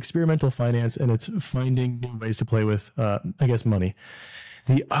 It's experimental finance, and it's finding new ways to play with, money.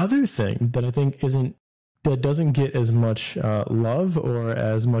 The other thing that I think doesn't get as much love or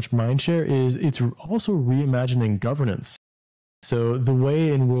as much mindshare is it's also reimagining governance. So the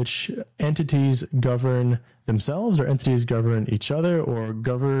way in which entities govern themselves, or entities govern each other, or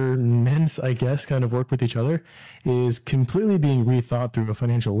governments, kind of work with each other, is completely being rethought through a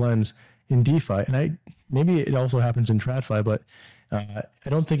financial lens in DeFi. And maybe it also happens in TradFi, but I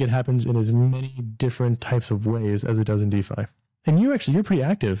don't think it happens in as many different types of ways as it does in DeFi. And you're pretty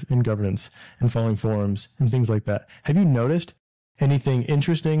active in governance and following forums and things like that. Have you noticed anything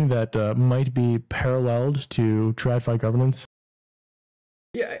interesting that might be paralleled to TradFi governance?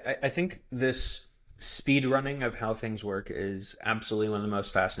 Yeah, I think this speed running of how things work is absolutely one of the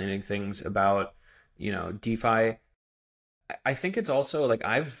most fascinating things about, DeFi. I think it's also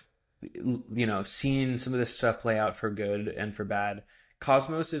I've, seen some of this stuff play out for good and for bad.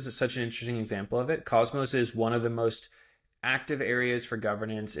 Cosmos is such an interesting example of it. Cosmos is one of the most active areas for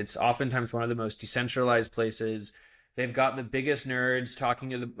governance. It's oftentimes one of the most decentralized places. They've got the biggest nerds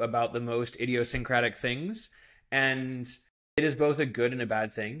talking about the most idiosyncratic things. And it is both a good and a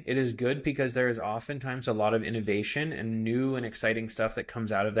bad thing. It is good because there is oftentimes a lot of innovation and new and exciting stuff that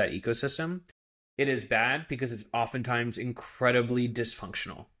comes out of that ecosystem. It is bad because it's oftentimes incredibly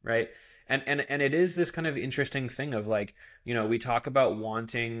dysfunctional, right? And it is this kind of interesting thing of like, you know, we talk about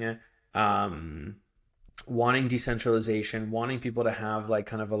wanting decentralization, wanting people to have like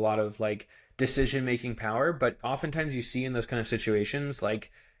kind of a lot of like decision-making power, but oftentimes you see in those kind of situations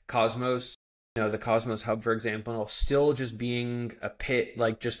like Cosmos, you know, the Cosmos Hub, for example, still just being a pit,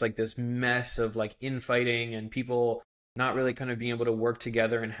 like just like this mess of like infighting and people not really kind of being able to work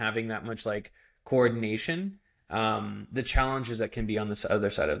together and having that much like coordination. The challenges that can be on this other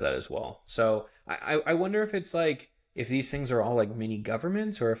side of that as well. So I wonder if it's like, if these things are all like mini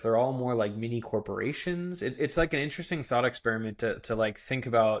governments or if they're all more like mini corporations. It's like an interesting thought experiment to like think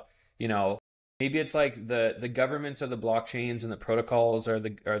about, you know, maybe it's like the governments are the blockchains and the protocols are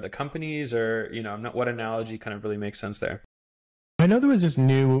the companies, or, you know, what analogy kind of really makes sense there. I know there was this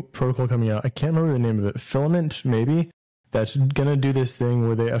new protocol coming out. I can't remember the name of it. Filament, maybe. That's going to do this thing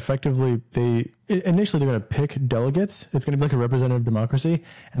where initially they're going to pick delegates. It's going to be like a representative democracy.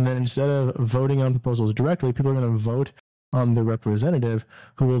 And then instead of voting on proposals directly, people are going to vote on the representative,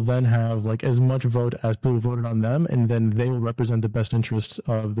 who will then have like as much vote as people who voted on them. And then they will represent the best interests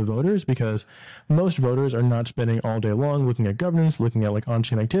of the voters, because most voters are not spending all day long looking at governance, looking at like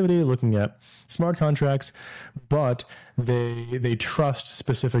on-chain activity, looking at smart contracts, but they trust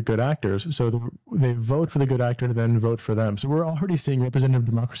specific good actors. So they vote for the good actor to then vote for them. So we're already seeing representative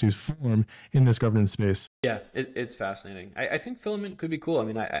democracies form in this governance space. Yeah, it's fascinating. I think Filament could be cool. I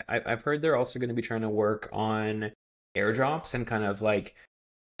mean, I've heard they're also going to be trying to work on airdrops and kind of like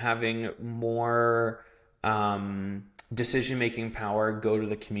having more decision-making power go to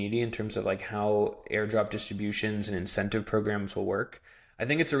the community in terms of like how airdrop distributions and incentive programs will work. I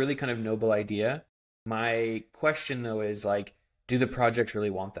think it's a really kind of noble idea. My question though is like, do the projects really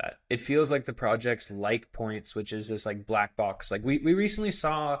want that? It feels like the projects like Points, which is this like black box. Like we recently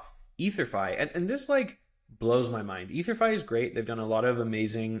saw EtherFi, and this like blows my mind. EtherFi is great. They've done a lot of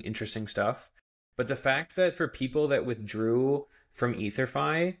amazing, interesting stuff. But the fact that for people that withdrew from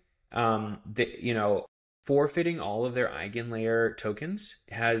EtherFi, you know, forfeiting all of their Eigenlayer tokens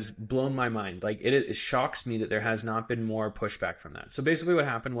has blown my mind. Like it shocks me that there has not been more pushback from that. So basically what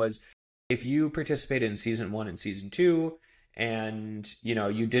happened was, if you participated in season 1 and season 2, and you know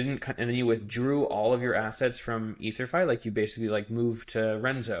you didn't, and then you withdrew all of your assets from EtherFi, like you basically like moved to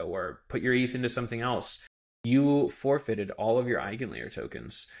Renzo or put your ETH into something else, you forfeited all of your Eigenlayer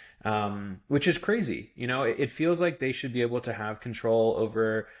tokens, which is crazy. You know, it feels like they should be able to have control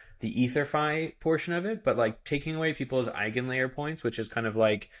over the EtherFi portion of it, but like taking away people's Eigenlayer points, which is kind of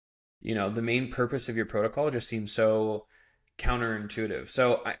like, you know, the main purpose of your protocol, just seems so counterintuitive.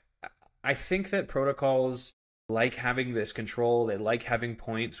 So I think that protocols like having this control. They like having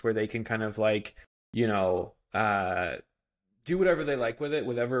points where they can kind of like, you know, do whatever they like with it,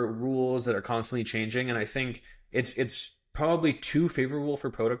 whatever rules that are constantly changing. And I think it's probably too favorable for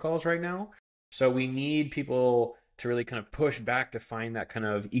protocols right now. So we need people to really kind of push back to find that kind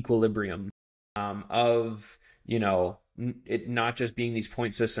of equilibrium of, you know, it not just being these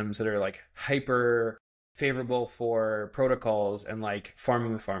point systems that are like hyper favorable for protocols and like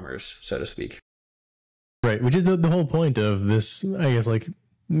farming the farmers, so to speak. Right, which is the whole point of this, I guess, like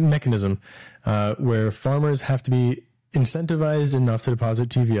mechanism where farmers have to be incentivized enough to deposit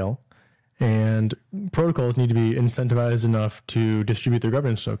TVL, and protocols need to be incentivized enough to distribute their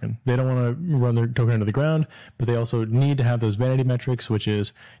governance token. They don't want to run their token into the ground, but they also need to have those vanity metrics, which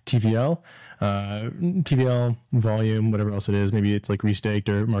is TVL, TVL, volume, whatever else it is. Maybe it's like restaked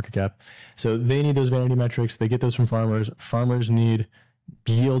or market cap. So they need those vanity metrics. They get those from farmers. Farmers need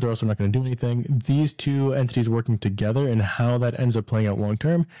yield, or else they're not going to do anything. These two entities working together and how that ends up playing out long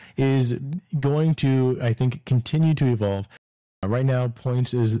term is going to, I think, continue to evolve. Right now,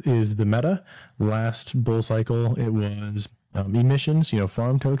 Points is the meta. Last bull cycle, it was emissions, you know,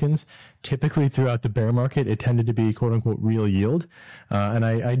 farm tokens. Typically throughout the bear market, it tended to be quote unquote real yield. And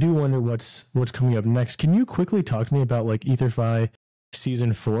I do wonder what's coming up next. Can you quickly talk to me about like EtherFi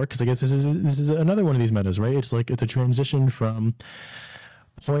season 4? Because I guess this is another one of these metas, right? It's like it's a transition from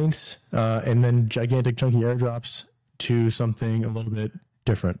Points and then gigantic chunky airdrops to something a little bit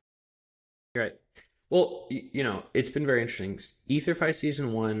different. Right. Well, you know, it's been very interesting. EtherFi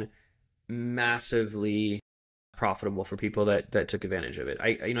season 1, massively profitable for people that took advantage of it.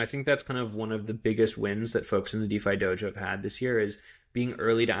 I think that's kind of one of the biggest wins that folks in the DeFi Dojo have had this year, is being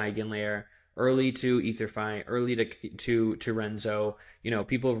early to Eigenlayer, early to EtherFi, early to Renzo. You know,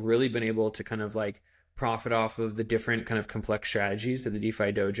 people have really been able to kind of like profit off of the different kind of complex strategies that the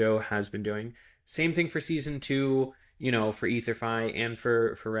DeFi Dojo has been doing. Same thing for season 2. for EtherFi and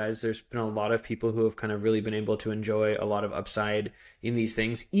for Res, there's been a lot of people who have kind of really been able to enjoy a lot of upside in these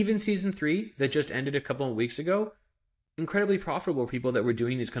things. Even season 3 that just ended a couple of weeks ago, incredibly profitable people that were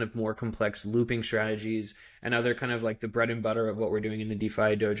doing these kind of more complex looping strategies and other kind of like the bread and butter of what we're doing in the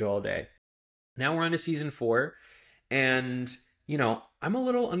DeFi Dojo all day. Now we're on to season 4, and I'm a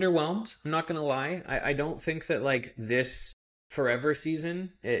little underwhelmed. I'm not gonna lie. I don't think that like this forever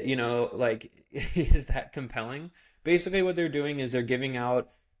season, is that compelling. Basically, what they're doing is they're giving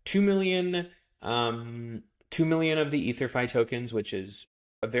out 2 million of the EtherFi tokens, which is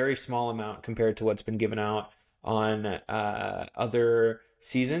a very small amount compared to what's been given out on other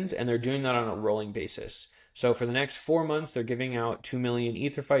seasons, and they're doing that on a rolling basis. So for the next 4 months, they're giving out 2 million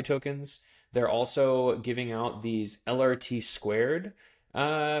EtherFi tokens. They're also giving out these LRT squared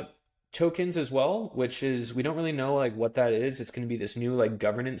tokens as well, which is, we don't really know like what that is. It's going to be this new like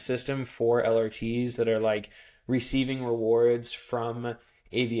governance system for LRTs that are like receiving rewards from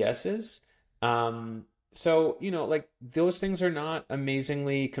AVSs. So, like those things are not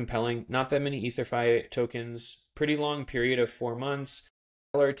amazingly compelling. Not that many EtherFi tokens, pretty long period of 4 months,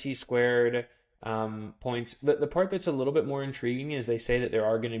 LRT squared points. The part that's a little bit more intriguing is they say that there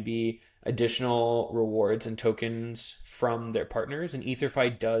are going to be additional rewards and tokens from their partners, and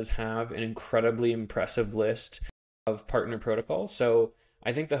EtherFi does have an incredibly impressive list of partner protocols. So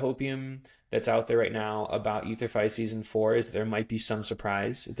I think the hopium that's out there right now about EtherFi season 4 is there might be some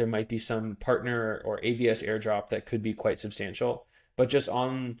surprise. There might be some partner or AVS airdrop that could be quite substantial. But just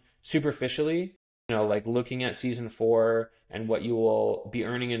on superficially, like looking at season 4 and what you will be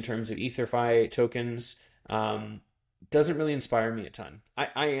earning in terms of EtherFi tokens, doesn't really inspire me a ton.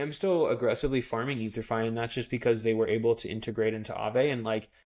 I am still aggressively farming EtherFi, and that's just because they were able to integrate into Aave, and like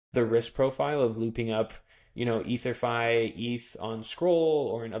the risk profile of looping up EtherFi, ETH on Scroll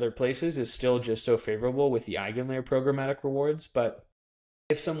or in other places is still just so favorable with the Eigenlayer programmatic rewards. But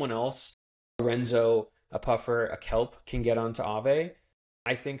if someone else, a Renzo, a Puffer, a Kelp, can get onto Aave,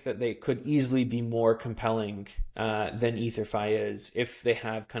 I think that they could easily be more compelling than EtherFi is if they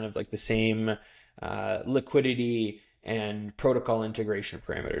have kind of like the same liquidity and protocol integration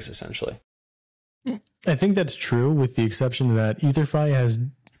parameters, essentially. I think that's true, with the exception that EtherFi has,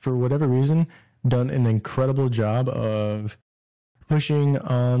 for whatever reason, done an incredible job of pushing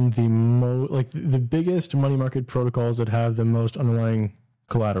on the biggest money market protocols that have the most underlying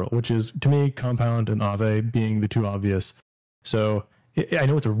collateral, which is, to me, Compound and Aave being the two obvious. So I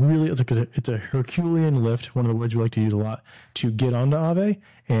know it's a Herculean lift, one of the words we like to use a lot, to get onto Aave,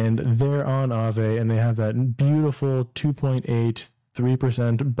 and they're on Aave, and they have that beautiful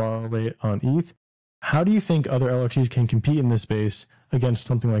 2.83% borrow rate on ETH. How do you think other LRTs can compete in this space against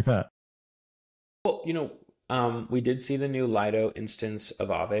something like that? Well, we did see the new Lido instance of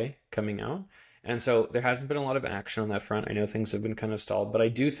Aave coming out, and so there hasn't been a lot of action on that front. I know things have been kind of stalled, but I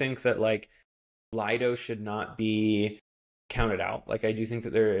do think that like Lido should not be counted out. Like I do think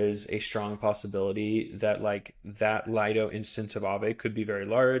that there is a strong possibility that like that Lido instance of Aave could be very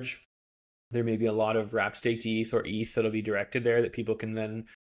large. There may be a lot of wrap staked ETH or ETH that'll be directed there that people can then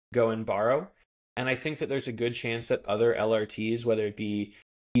go and borrow. And I think that there's a good chance that other LRTs, whether it be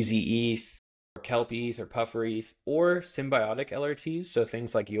Easy ETH or Kelp ETH or Puffer ETH or symbiotic LRTs, so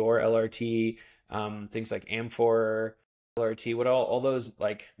things like your LRT, things like Amphor LRT, what all those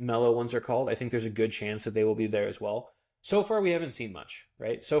like mellow ones are called, I think there's a good chance that they will be there as well. So far, we haven't seen much,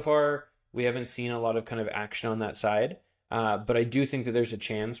 right? So far, we haven't seen a lot of kind of action on that side. But I do think that there's a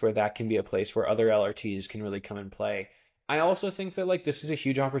chance where that can be a place where other LRTs can really come and play. I also think that like this is a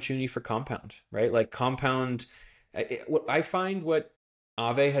huge opportunity for Compound, right? Like Compound, I find what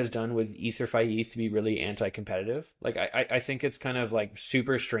Aave has done with EtherFi ETH to be really anti-competitive. Like I think it's kind of like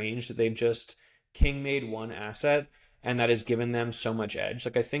super strange that they've just king made one asset and that has given them so much edge.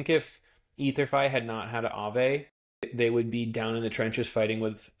 Like I think if EtherFi had not had Aave, they would be down in the trenches fighting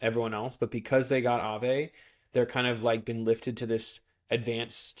with everyone else. But because they got Aave, they're kind of like been lifted to this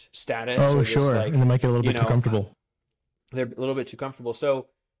advanced status. Oh, sure. And they might get a little bit too comfortable. They're a little bit too comfortable. So,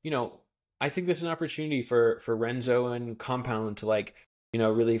 I think this is an opportunity for Renzo and Compound to like,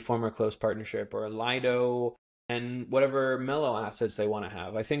 really form a close partnership, or Lido and whatever mellow assets they want to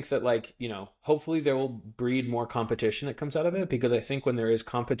have. I think that like, hopefully there will breed more competition that comes out of it, because I think when there is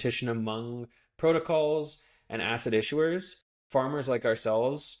competition among protocols and asset issuers, farmers like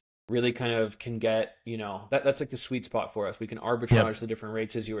ourselves really kind of can get, that's like the sweet spot for us. We can arbitrage the different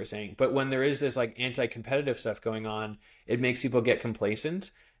rates, as you were saying. But when there is this like anti-competitive stuff going on, it makes people get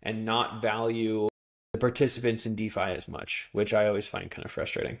complacent and not value the participants in DeFi as much, which I always find kind of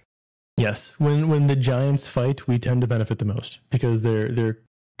frustrating. Yes. When the giants fight, we tend to benefit the most, because they're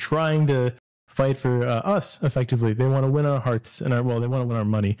trying to fight for us effectively. They want to win our hearts and they want to win our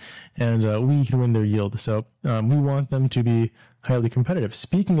money, and we can win their yield. So we want them to be highly competitive.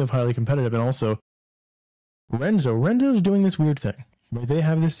 Speaking of highly competitive, and also Renzo's doing this weird thing. Right? They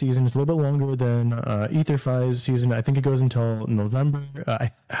have this season. It's a little bit longer than EtherFi's season. I think it goes until November. I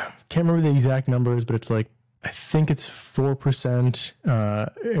can't remember the exact numbers, but it's like, I think it's 4%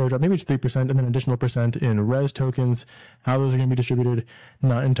 airdrop, maybe it's 3%, and then additional percent in res tokens. How those are going to be distributed,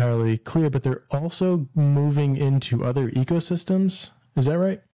 not entirely clear, but they're also moving into other ecosystems. Is that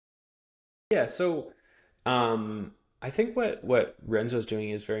right? Yeah, so I think what Renzo's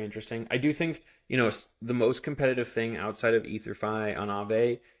doing is very interesting. I do think, the most competitive thing outside of EtherFi on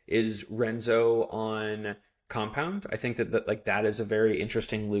Aave is Renzo on Compound. I think that is a very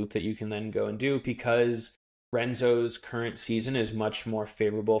interesting loop that you can then go and do, because Renzo's current season is much more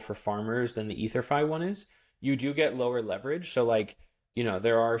favorable for farmers than the EtherFi one is. You do get lower leverage, so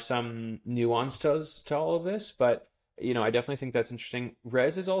there are some nuance to all of this, but I definitely think that's interesting.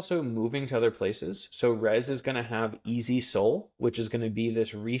 Res is also moving to other places. So Res is going to have Easy Soul, which is going to be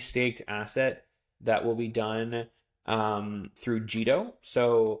this restaked asset that will be done through Jito.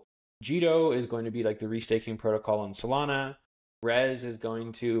 So Jito is going to be like the restaking protocol on Solana. Renzo is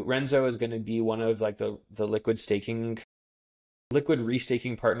going to be one of the liquid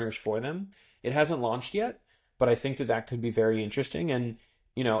restaking partners for them. It hasn't launched yet, but I think that could be very interesting. And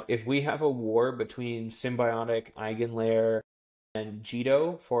if we have a war between Symbiotic, Eigenlayer, and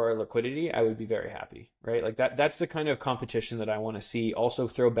Jito for liquidity, I would be very happy, right? That's the kind of competition that I want to see. Also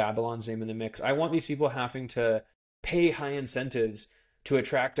throw Babylon's name in the mix. I want these people having to pay high incentives to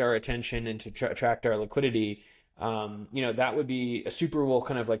attract our attention and to attract our liquidity. That would be a Super Bowl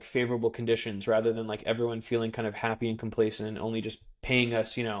kind of favorable conditions, rather than everyone feeling kind of happy and complacent and only just paying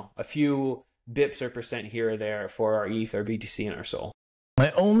us, a few bips or percent here or there for our ETH, our BTC, and our SOL.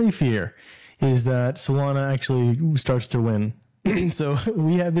 My only fear is that Solana actually starts to win. So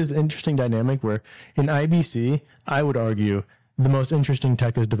we have this interesting dynamic where in IBC, I would argue the most interesting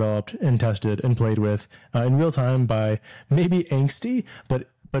tech is developed and tested and played with in real time by maybe angsty, but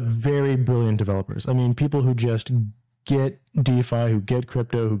very brilliant developers. I mean, people who just get DeFi, who get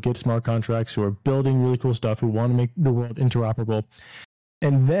crypto, who get smart contracts, who are building really cool stuff, who want to make the world interoperable.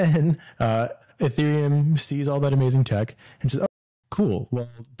 And then Ethereum sees all that amazing tech and says, oh, cool, well,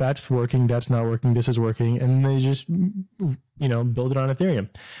 that's working, that's not working, this is working. And they just, build it on Ethereum.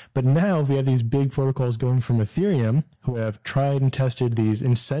 But now we have these big protocols going from Ethereum who have tried and tested these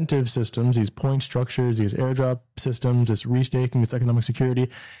incentive systems, these point structures, these airdrop systems, this restaking, this economic security,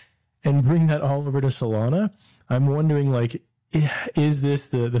 and bring that all over to Solana. I'm wondering, is this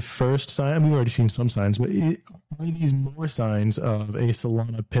the first sign? I mean, we've already seen some signs, but are these more signs of a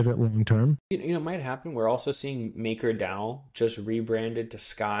Solana pivot long term? It might happen. We're also seeing MakerDAO just rebranded to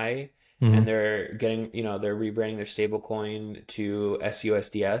Sky, and they're getting, they're rebranding their stablecoin to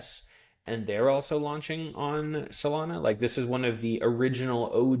SUSDS, and they're also launching on Solana. This is one of the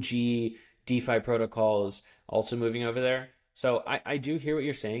original OG DeFi protocols also moving over there. So I do hear what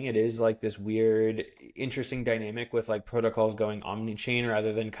you're saying. It is this weird, interesting dynamic with protocols going omni-chain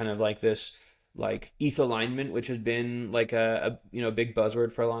rather than kind of this ETH alignment, which has been a big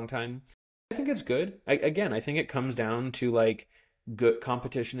buzzword for a long time. I think it's good. I think it comes down to good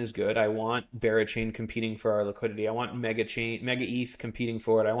competition is good. I want Barra Chain competing for our liquidity. I want Mega ETH competing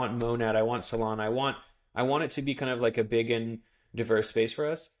for it. I want Monad. I want Solana. I want it to be kind of a big and diverse space for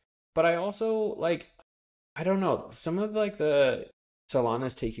us. But I also I don't know, some of the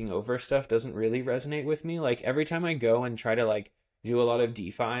Solana's taking over stuff doesn't really resonate with me. Every time I go and try to do a lot of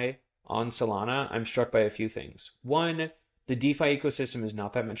DeFi on Solana, I'm struck by a few things. One, the DeFi ecosystem is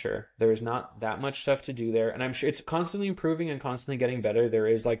not that mature. There is not that much stuff to do there. And I'm sure it's constantly improving and constantly getting better. There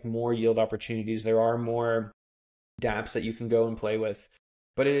is more yield opportunities. There are more dApps that you can go and play with.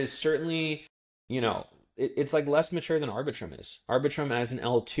 But it is certainly, it's less mature than Arbitrum is. Arbitrum as an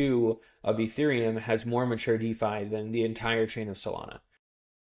L2 of Ethereum has more mature DeFi than the entire chain of Solana.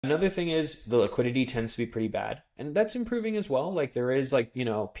 Another thing is the liquidity tends to be pretty bad, and that's improving as well. There is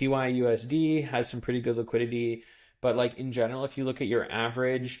PYUSD has some pretty good liquidity, but in general, if you look at your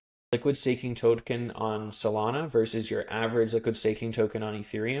average liquid staking token on Solana versus your average liquid staking token on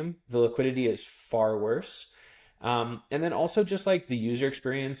Ethereum, the liquidity is far worse. And then also just the user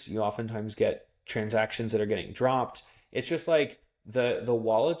experience, you oftentimes get transactions that are getting dropped. It's just the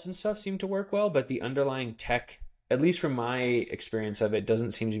wallets and stuff seem to work well, but the underlying tech, at least from my experience of it,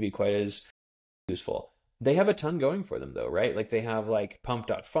 doesn't seem to be quite as useful. They have a ton going for them though, right? They have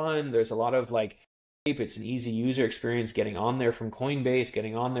pump.fun. There's a lot of it's an easy user experience getting on there from Coinbase,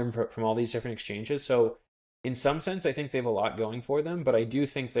 getting on there from all these different exchanges. So in some sense, I think they have a lot going for them, but I do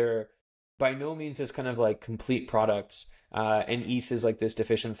think they're by no means as kind of like complete products. And ETH is like this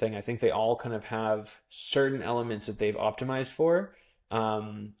deficient thing. I think they all kind of have certain elements that they've optimized for.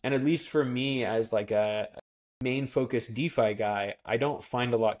 And at least for me as like a main focus DeFi guy, I don't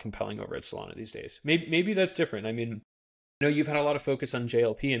find a lot compelling over at Solana these days. Maybe that's different. I mean, I know you've had a lot of focus on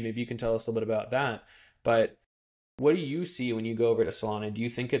JLP, and maybe you can tell us a little bit about that. But what do you see when you go over to Solana? Do you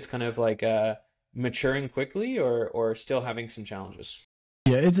think it's kind of like maturing quickly, or still having some challenges?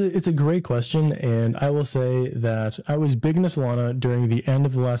 Yeah, it's a great question, and I will say that I was big into Solana during the end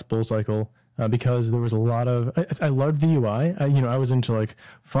of the last bull cycle because there was a lot of I loved the UI. I was into like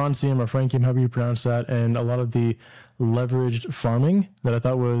Francium or Frankium, however you pronounce that, and a lot of the leveraged farming that I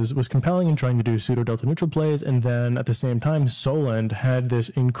thought was compelling in trying to do pseudo delta neutral plays. And then at the same time, Solend had this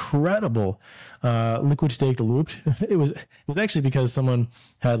incredible liquid staked looped. It was actually because someone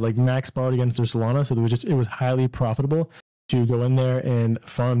had like max borrowed against their Solana, so it was highly profitable to go in there and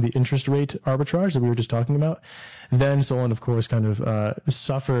farm the interest rate arbitrage that we were just talking about. Then Solana, of course, kind of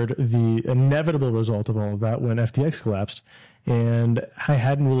suffered the inevitable result of all of that when FTX collapsed. And I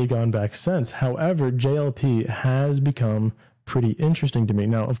hadn't really gone back since. However, JLP has become pretty interesting to me.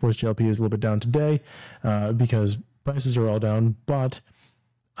 Now, of course, JLP is a little bit down today because prices are all down. But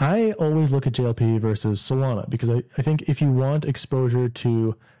I always look at JLP versus Solana because I think if you want exposure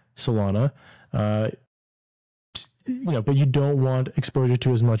to Solana, but you don't want exposure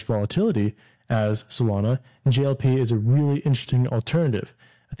to as much volatility as Solana, and JLP is a really interesting alternative.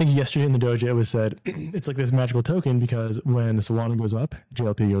 I think yesterday in the dojo it was said it's like this magical token because when Solana goes up,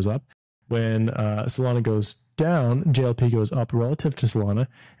 JLP goes up. When Solana goes down, JLP goes up relative to Solana.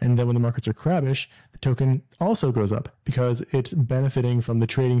 And then when the markets are crabbish, the token also goes up because it's benefiting from the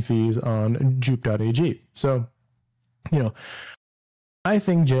trading fees on jupe.ag. So, I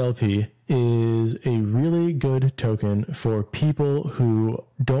think JLP is a really good token for people who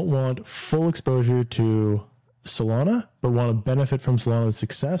don't want full exposure to Solana, but want to benefit from Solana's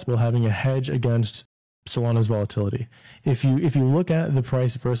success while having a hedge against Solana's volatility. If you look at the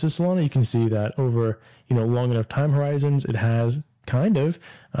price versus Solana, you can see that over long enough time horizons, it has kind of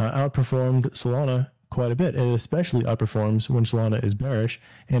outperformed Solana quite a bit. It especially outperforms when Solana is bearish,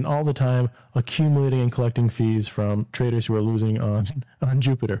 and all the time accumulating and collecting fees from traders who are losing on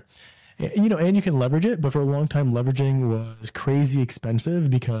Jupiter. And you can leverage it, but for a long time, leveraging was crazy expensive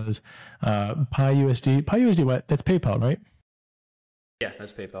because PyUSD, what? That's PayPal, right? Yeah,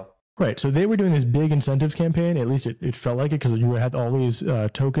 that's PayPal. Right. So they were doing this big incentives campaign. At least it felt like it because you had all these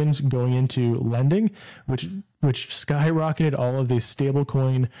tokens going into lending, which skyrocketed all of these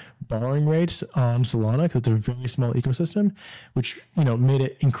stablecoin borrowing rates on Solana because it's a very small ecosystem, which made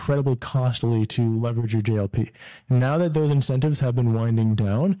it incredibly costly to leverage your JLP. Now that those incentives have been winding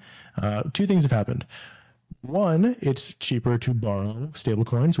down, two things have happened. One, it's cheaper to borrow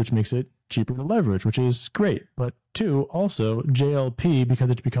stablecoins, which makes it cheaper to leverage, which is great. But two, also JLP,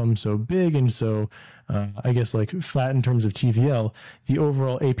 because it's become so big and so, like fat in terms of TVL, the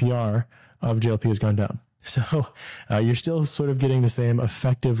overall APR of JLP has gone down. So you're still sort of getting the same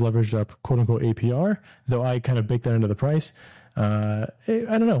effective leveraged up quote unquote APR, though I kind of bake that into the price. I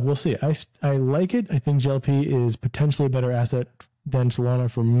don't know. We'll see. I like it. I think JLP is potentially a better asset than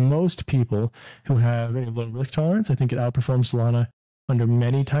Solana for most people who have a low risk tolerance. I think it outperforms Solana under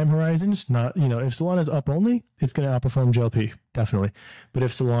many time horizons. Not, if Solana is up only, it's going to outperform JLP, definitely. But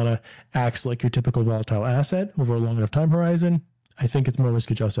if Solana acts like your typical volatile asset over a long enough time horizon, I think it's more risk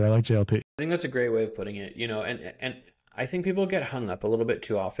adjusted. I like JLP. I think that's a great way of putting it, and I think people get hung up a little bit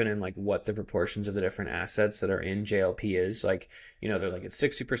too often in like what the proportions of the different assets that are in JLP is. Like, they're like it's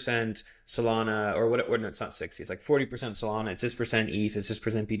 60% Solana or what? No, it's not 60. It's like 40% Solana. It's this percent ETH. It's this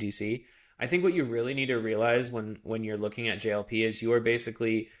percent BTC. I think what you really need to realize when you're looking at JLP is you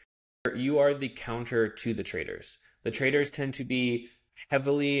are the counter to the traders. The traders tend to be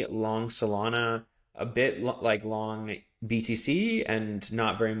heavily long Solana, a bit like long BTC, and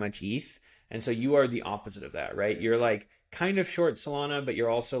not very much ETH. And so you are the opposite of that, right? You're like kind of short Solana, but you're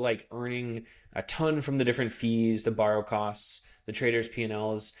also like earning a ton from the different fees, the borrow costs, the traders'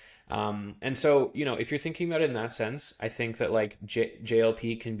 P&Ls. And so, if you're thinking about it in that sense, I think that like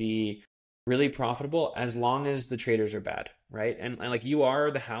JLP can be really profitable as long as the traders are bad, right? And like you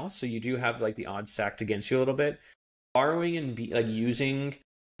are the house, so you do have like the odds stacked against you a little bit. Borrowing and using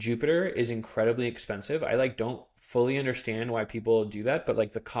Jupiter is incredibly expensive. I don't fully understand why people do that, but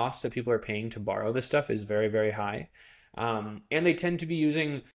like the cost that people are paying to borrow this stuff is very, very high. And they tend to be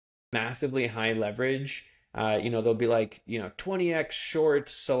using massively high leverage. They'll be like, 20x short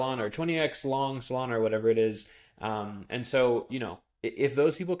Solana or 20x long Solana or whatever it is. And so, if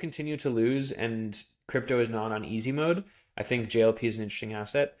those people continue to lose and crypto is not on easy mode, I think JLP is an interesting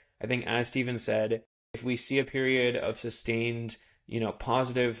asset. I think, as Steven said, if we see a period of sustained,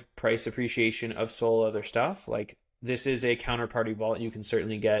 positive price appreciation of Sol, other stuff, like this is a counterparty vault, you can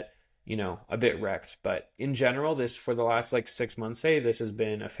certainly get, a bit wrecked. But in general, this, for the last like 6 months, say, this has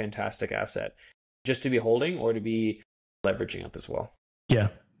been a fantastic asset just to be holding or to be leveraging up as well. Yeah,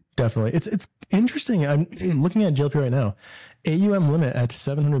 definitely. It's interesting. I'm looking at JLP right now. AUM limit at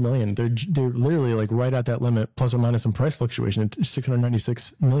 700 million. They're literally like right at that limit, plus or minus some price fluctuation at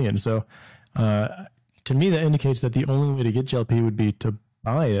 696 million. So to me, that indicates that the only way to get JLP would be to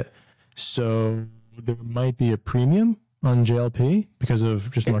buy it. So there might be a premium on JLP because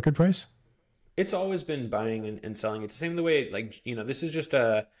of just market price. It's always been buying and selling. It's the same the way, like, this is just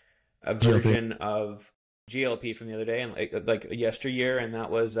a version of GLP from the other day and like yesteryear, and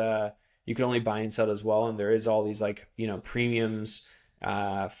that was you could only buy and sell as well, and there is all these like premiums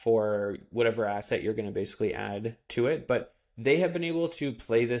for whatever asset you're going to basically add to it. But they have been able to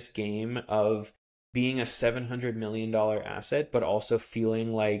play this game of being a $700 million asset, but also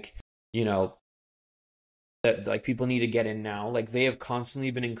feeling like that like people need to get in now. Like they have constantly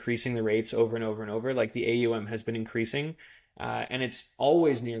been increasing the rates over and over and over. Like the AUM has been increasing. And it's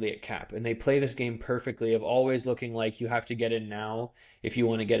always nearly at cap. And they play this game perfectly of always looking like you have to get in now if you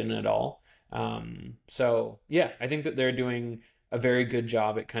want to get in at all. So yeah, I think that they're doing a very good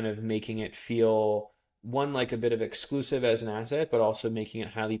job at kind of making it feel, one, like a bit of exclusive as an asset, but also making it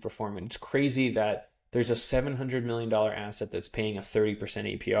highly performant. It's crazy that there's a $700 million asset that's paying a 30%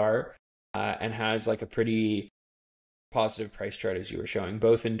 APR and has like a pretty positive price chart, as you were showing,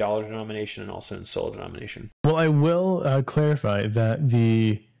 both in dollar denomination and also in Sol denomination. Well, I will clarify that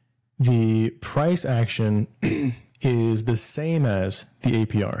the price action is the same as the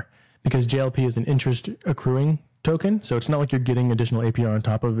APR, because JLP is an interest accruing token, so it's not like you're getting additional APR on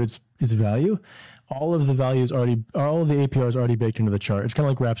top of its value. All of the APR is already baked into the chart. It's kind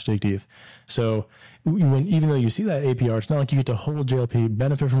of like wrap staked ETH. So even though you see that APR, it's not like you get to hold JLP,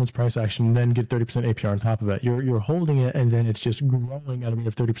 benefit from its price action, then get 30% APR on top of it. You're holding it, and then it's just growing at a rate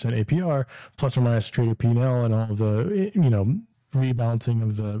of 30% APR, plus or minus trader P&L and all of the rebalancing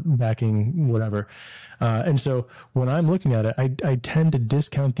of the backing, whatever. And so when I'm looking at it, I tend to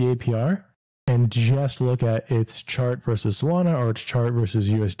discount the APR and just look at its chart versus Solana or its chart versus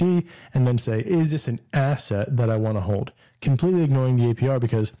USD, and then say, is this an asset that I want to hold? Completely ignoring the APR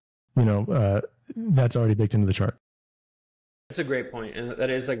because, that's already baked into the chart. That's a great point. And that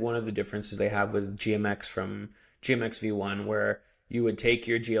is like one of the differences they have with GMX from GMX V1, where you would take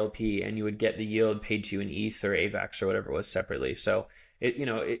your GLP and you would get the yield paid to you in ETH or AVAX or whatever it was separately. So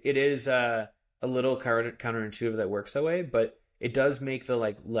it is a little counterintuitive that works that way, but it does make the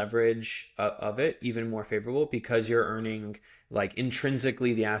like leverage of it even more favorable because you're earning, like,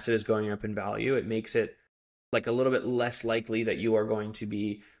 intrinsically the asset is going up in value. It makes it like a little bit less likely that you are going to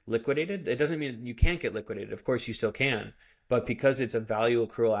be liquidated. It doesn't mean you can't get liquidated. Of course you still can, but because it's a value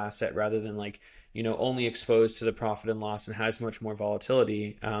accrual asset rather than like, only exposed to the profit and loss and has much more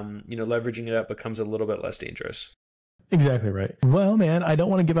volatility, leveraging it up becomes a little bit less dangerous. Exactly right. Well, man, I don't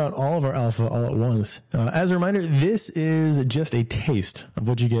want to give out all of our alpha all at once. As a reminder, this is just a taste of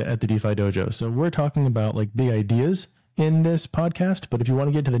what you get at the DeFi Dojo. So we're talking about like big ideas in this podcast, but if you want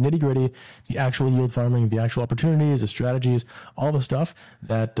to get to the nitty gritty, the actual yield farming, the actual opportunities, the strategies, all the stuff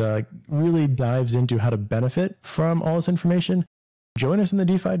that really dives into how to benefit from all this information, join us in the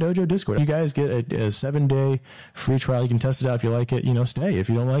DeFi Dojo Discord. You guys get a 7-day free trial. You can test it out. If you like it, stay. If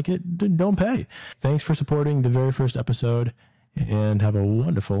you don't like it, don't pay. Thanks for supporting the very first episode, and have a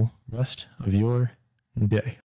wonderful rest of your day.